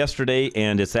was with me yesterday,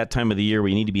 and it's that time of the year where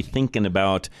you need to be thinking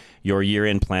about your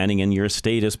year-end planning, and your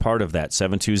estate is part of that.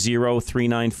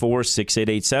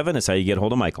 720-394-6887 is how you get a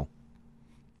hold of Michael.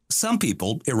 Some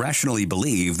people irrationally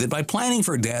believe that by planning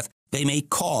for death, they may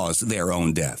cause their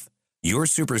own death. Your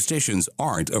superstitions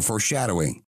aren't a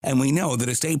foreshadowing, and we know that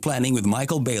estate planning with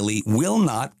Michael Bailey will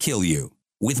not kill you.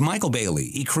 With Michael Bailey,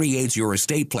 he creates your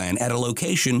estate plan at a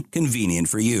location convenient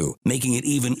for you, making it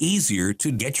even easier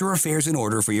to get your affairs in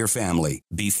order for your family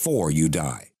before you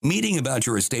die. Meeting about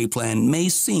your estate plan may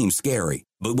seem scary,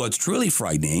 but what's truly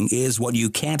frightening is what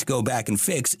you can't go back and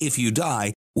fix if you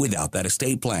die without that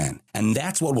estate plan. And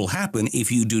that's what will happen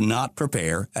if you do not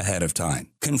prepare ahead of time.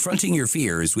 Confronting your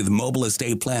fears with mobile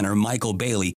estate planner Michael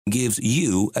Bailey gives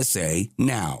you a say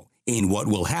now in what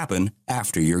will happen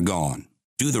after you're gone.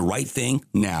 Do the right thing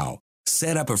now.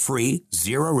 Set up a free,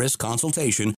 zero-risk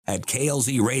consultation at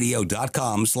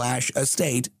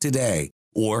klzradio.com/estate today.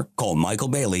 Or call Michael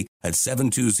Bailey at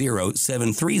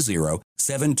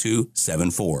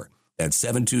 720-730-7274. That's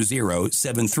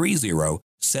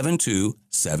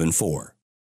 720-730-7274.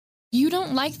 You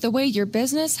don't like the way your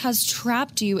business has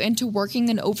trapped you into working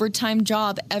an overtime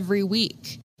job every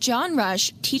week. John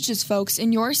Rush teaches folks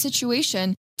in your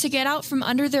situation to get out from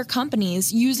under their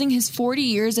companies using his 40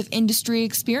 years of industry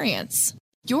experience.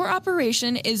 Your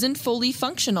operation isn't fully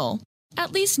functional,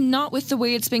 at least not with the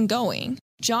way it's been going.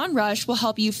 John Rush will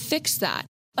help you fix that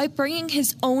by bringing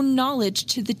his own knowledge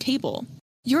to the table.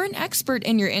 You're an expert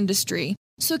in your industry,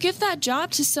 so give that job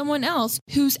to someone else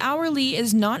whose hourly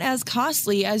is not as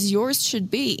costly as yours should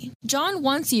be. John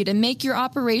wants you to make your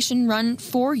operation run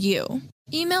for you.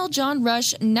 Email John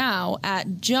Rush now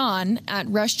at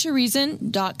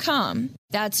john@rushtoreason.com.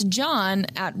 That's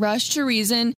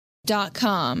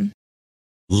john@rushtoreason.com.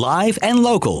 Live and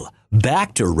local.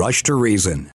 Back to Rush to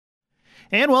Reason.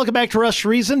 And welcome back to Rush to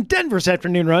Reason, Denver's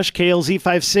Afternoon Rush, KLZ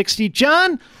 560.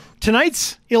 John,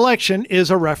 tonight's election is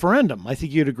a referendum. I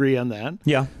think you'd agree on that.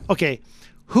 Yeah. Okay.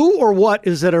 Who or what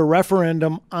is it a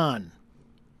referendum on?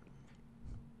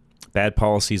 Bad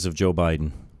policies of Joe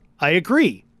Biden. I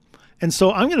agree. And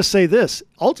so I'm going to say this.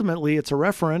 Ultimately, it's a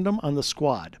referendum on the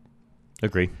squad.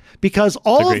 Agree. Because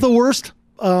all of the worst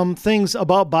things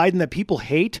about Biden that people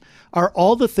hate are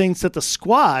all the things that the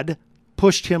squad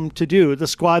pushed him to do, the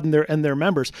squad and their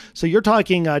members. So you're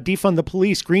talking defund the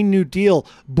police, Green New Deal,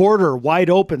 border wide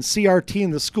open, CRT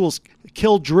in the schools,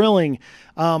 kill drilling.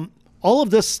 All of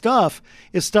this stuff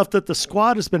is stuff that the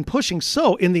squad has been pushing.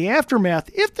 So in the aftermath,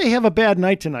 if they have a bad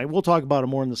night tonight, we'll talk about it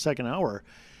more in the second hour.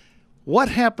 What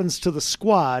happens to the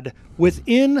squad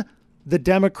within the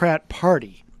Democrat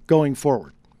Party going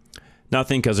forward?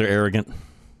 Nothing, because they're arrogant.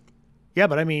 Yeah,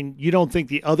 but I mean, you don't think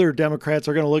the other Democrats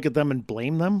are going to look at them and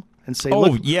blame them and say,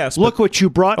 yes, look what you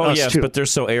brought us yes, to. But they're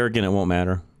so arrogant it won't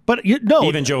matter. But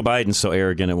even Joe Biden's so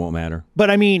arrogant it won't matter.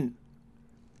 But I mean,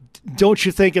 don't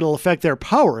you think it'll affect their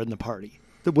power in the party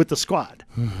with the squad?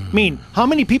 I mean, how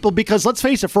many people, because let's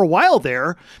face it, for a while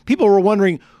there, people were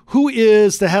wondering who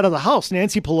is the head of the House,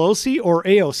 Nancy Pelosi or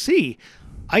AOC?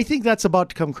 I think that's about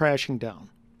to come crashing down.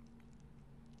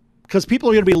 Because people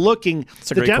are going to be looking.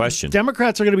 That's a great question.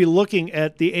 Democrats are going to be looking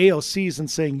at the AOCs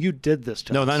and saying, "You did this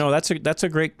to us." No. That's a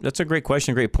great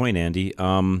question, great point, Andy.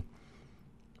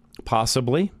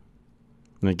 Possibly.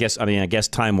 I guess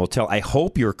time will tell. I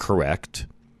hope you're correct.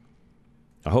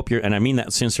 And I mean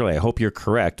that sincerely. I hope you're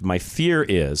correct. My fear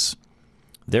is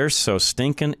they're so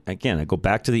stinking. Again, I go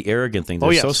back to the arrogant thing.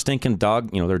 They're so stinking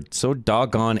they're so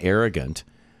doggone arrogant.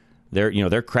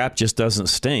 Their crap just doesn't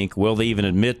stink. Will they even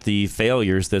admit the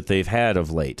failures that they've had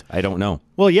of late? I don't know.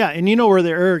 Well, yeah, and you know where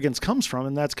their arrogance comes from,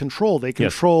 and that's control. They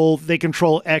control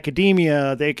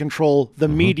academia, they control the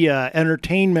media,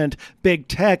 entertainment, big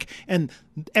tech, and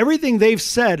everything they've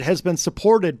said has been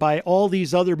supported by all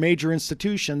these other major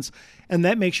institutions, and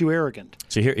that makes you arrogant.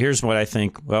 So here's what I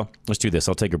think. Well, let's do this.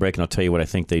 I'll take a break, and I'll tell you what I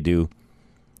think they do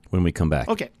when we come back.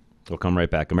 Okay. We'll come right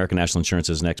back. American National Insurance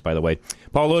is next, by the way.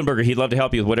 Paul Leuenberger, he'd love to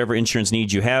help you with whatever insurance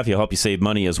needs you have. He'll help you save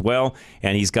money as well.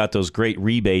 And he's got those great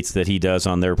rebates that he does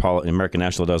on their American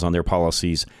National does on their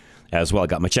policies as well. I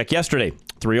got my check yesterday.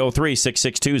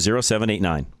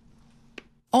 303-662-0789.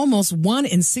 Almost 1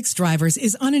 in 6 drivers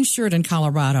is uninsured in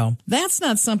Colorado. That's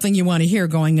not something you want to hear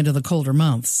going into the colder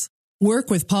months. Work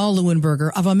with Paul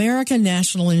Leuenberger of American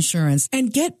National Insurance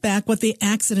and get back what the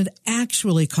accident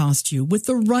actually cost you with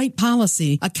the right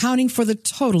policy, accounting for the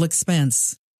total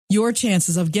expense. Your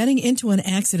chances of getting into an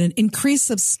accident increase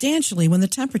substantially when the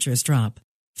temperatures drop.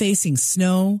 Facing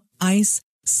snow, ice,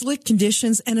 slick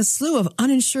conditions, and a slew of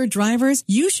uninsured drivers,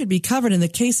 you should be covered in the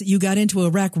case that you got into a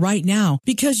wreck right now,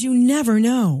 because you never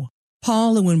know.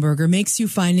 Paul Leuenberger makes you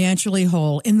financially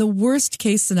whole in the worst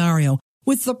case scenario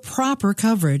with the proper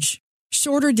coverage.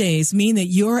 Shorter days mean that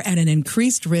you're at an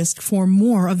increased risk for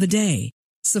more of the day.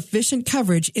 Sufficient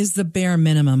coverage is the bare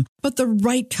minimum, but the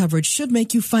right coverage should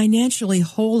make you financially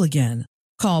whole again.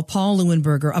 Call Paul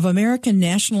Leuenberger of American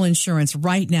National Insurance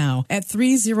right now at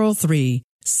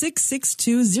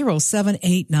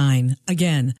 303-662-0789.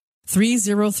 Again,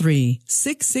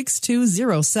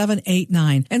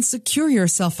 303-662-0789, and secure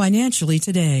yourself financially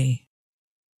today.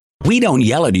 We don't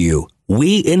yell at you.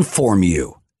 We inform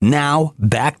you. Now,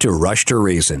 back to Rush to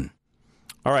Reason.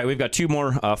 All right, we've got 2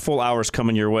 more full hours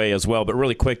coming your way as well, but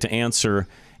really quick to answer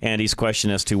Andy's question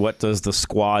as to what does the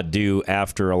squad do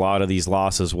after a lot of these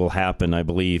losses will happen, I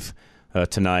believe,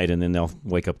 tonight, and then they'll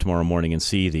wake up tomorrow morning and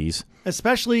see these.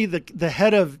 Especially the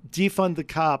head of Defund the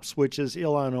Cops, which is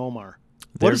Ilhan Omar.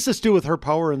 What does this do with her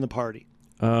power in the party?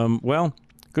 Well,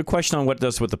 Good question on what it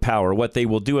does with the power. What they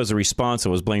will do as a response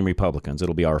is blame Republicans.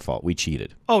 It'll be our fault. We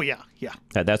cheated. Oh, yeah.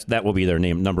 That will be their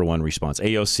number one response.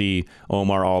 AOC,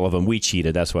 Omar, all of them. We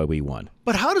cheated. That's why we won.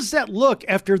 But how does that look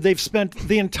after they've spent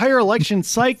the entire election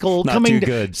cycle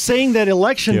saying that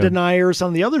election deniers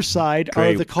on the other side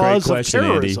are the cause of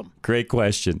terrorism? Andy. Great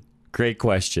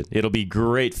question. It'll be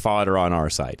great fodder on our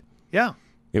side. Yeah.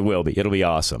 It will be. It'll be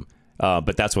awesome.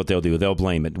 But that's what they'll do. They'll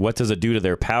blame it. What does it do to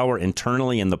their power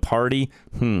internally in the party?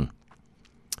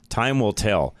 Time will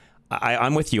tell.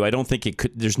 I'm with you. I don't think it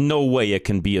could. There's no way it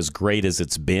can be as great as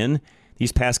it's been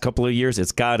these past couple of years.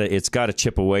 It's got to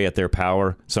chip away at their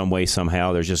power some way,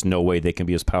 somehow. There's just no way they can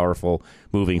be as powerful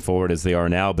moving forward as they are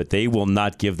now. But they will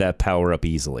not give that power up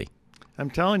easily. I'm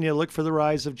telling you, look for the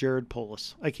rise of Jared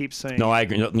Polis. I keep saying. No, I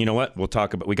agree. You know what? We'll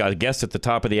talk about. We got a guest at the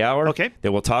top of the hour. Okay.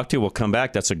 That we'll talk to. We'll come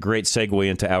back. That's a great segue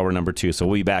into hour number 2. So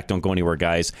we'll be back. Don't go anywhere,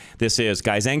 guys. This is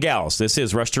guys and gals. This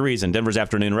is Rush to Reason, Denver's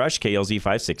Afternoon Rush, KLZ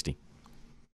 560.